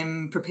helping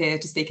them prepare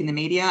to speak in the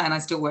media, and I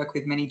still work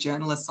with many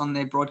journalists on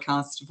their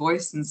broadcast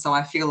voice. And so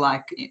I feel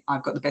like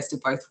I've got the best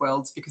of both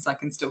worlds because I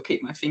can still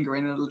keep my finger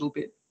in it a little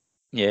bit.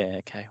 Yeah,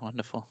 okay,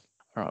 wonderful.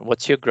 All right,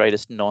 what's your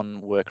greatest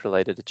non-work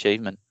related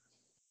achievement?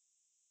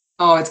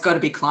 Oh, it's got to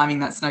be climbing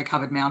that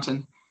snow-covered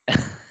mountain.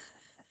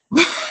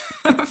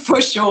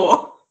 For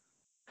sure.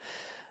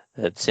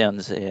 That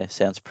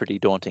sounds pretty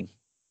daunting.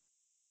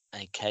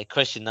 Okay,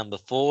 question number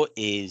 4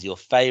 is your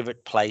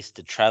favourite place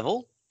to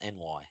travel and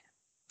why?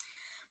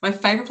 My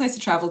favourite place to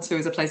travel to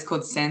is a place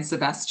called San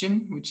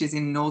Sebastian, which is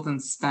in northern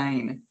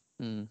Spain.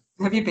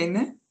 Have you been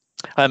there?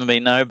 I haven't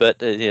been, no,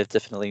 but yeah,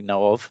 definitely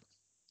know of.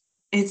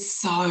 It's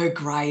so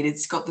great.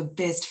 It's got the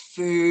best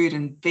food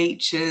and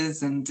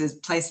beaches and there's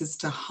places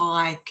to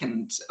hike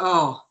and,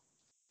 oh,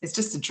 it's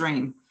just a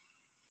dream.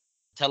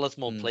 Tell us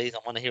more, please. I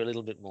want to hear a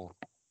little bit more.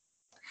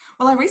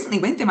 Well, I recently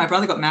went there. My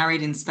brother got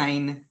married in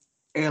Spain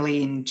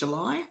early in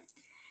July,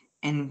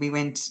 and we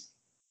went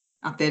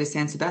up there to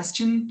San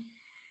Sebastian.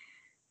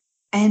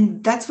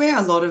 And that's where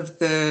a lot of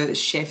the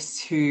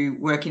chefs who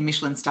work in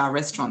Michelin star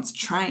restaurants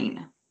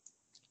train.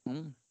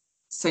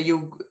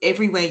 So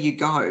everywhere you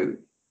go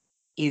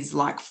is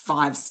like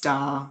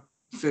 5-star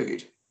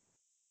food.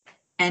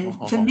 And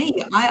for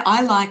me,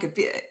 I like a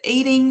bit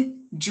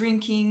eating,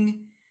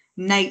 drinking,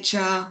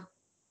 nature,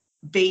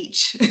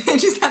 beach. It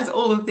just has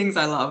all the things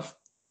I love.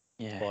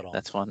 Yeah,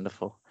 that's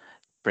wonderful.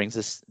 Brings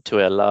us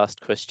to our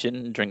last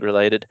question, drink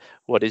related.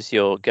 What is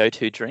your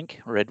go-to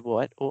drink, red,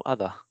 white, or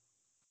other?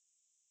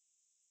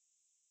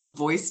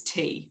 Voice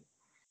tea.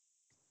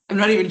 I'm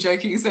not even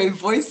joking. So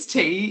voice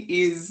tea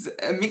is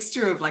a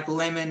mixture of like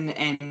lemon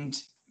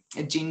and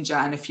ginger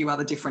and a few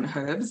other different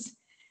herbs.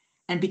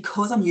 And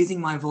because I'm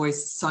using my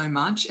voice so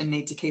much and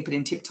need to keep it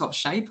in tip-top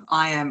shape,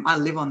 I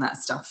live on that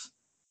stuff.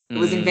 It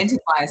was invented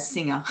by a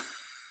singer.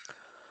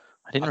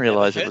 I didn't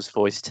realise it was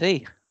voice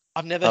tea.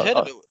 I've never heard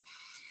of it.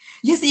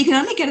 Yes, you can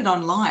only get it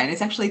online.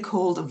 It's actually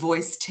called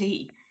voice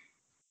tea.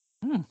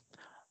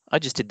 I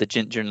just did the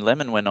ginger and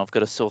lemon when I've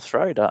got a sore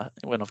throat,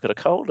 when I've got a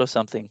cold or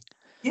something.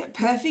 Yeah,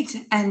 perfect.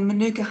 And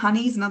Manuka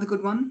honey is another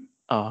good one.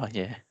 Oh,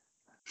 yeah.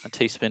 A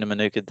teaspoon of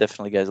Manuka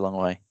definitely goes a long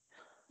way.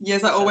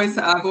 Yes, I've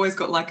always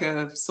got like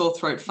a sore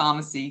throat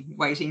pharmacy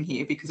waiting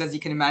here because, as you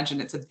can imagine,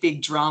 it's a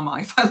big drama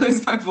if I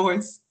lose my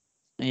voice.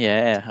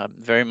 Yeah,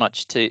 very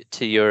much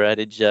to your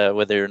adage,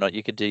 whether or not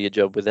you could do your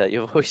job without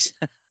your voice.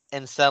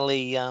 And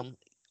Sally, I'm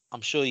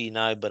sure you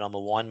know, but I'm a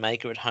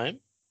winemaker at home.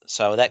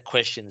 So that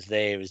question's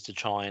there is to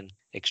try and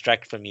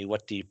extract from you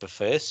what do you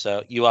prefer.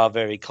 So you are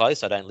very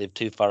close. I don't live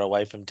too far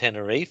away from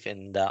Tenerife,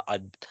 and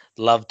I'd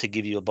love to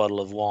give you a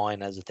bottle of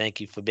wine as a thank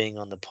you for being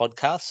on the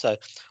podcast. So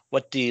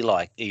what do you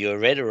like? Are you a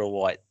red or a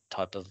white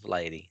type of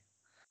lady?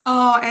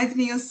 Oh,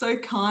 Anthony, you're so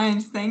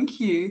kind. Thank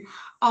you.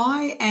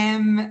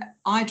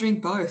 I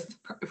drink both,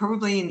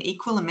 probably in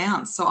equal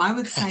amounts. So I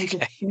would say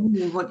just tell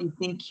me what you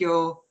think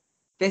your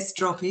best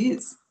drop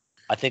is.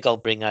 I think I'll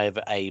bring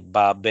over a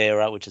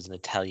Barbera, which is an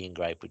Italian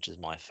grape, which is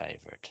my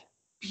favourite.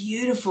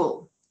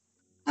 Beautiful.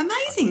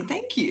 Amazing.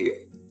 Thank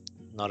you.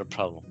 Not a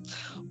problem.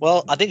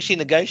 Well, I think she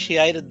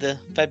negotiated the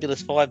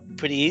Fabulous 5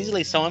 pretty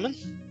easily, Simon.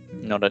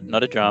 Not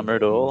a drama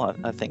at all.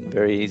 I think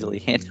very easily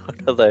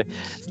handled. Although,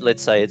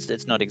 let's say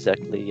it's not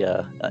exactly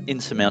an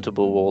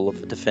insurmountable wall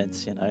of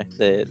defence. You know,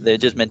 they're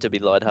just meant to be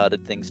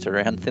lighthearted things to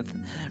round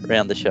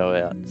the show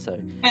out. So.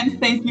 And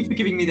thank you for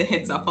giving me the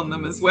heads up on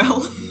them as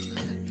well.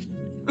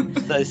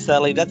 So,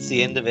 Sally, that's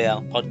the end of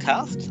our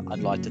podcast. I'd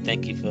like to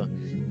thank you for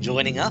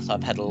joining us.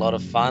 I've had a lot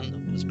of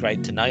fun. It was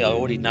great to know. I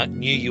already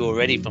knew you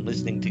already from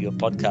listening to your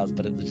podcast,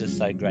 but it was just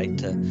so great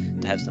to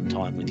have some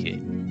time with you.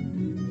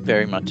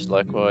 Very much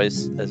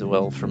likewise as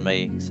well from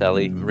me,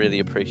 Sally. Really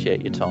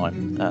appreciate your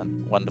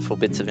time. Wonderful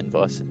bits of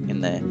advice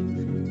in there.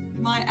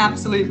 My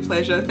absolute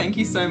pleasure. Thank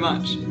you so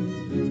much.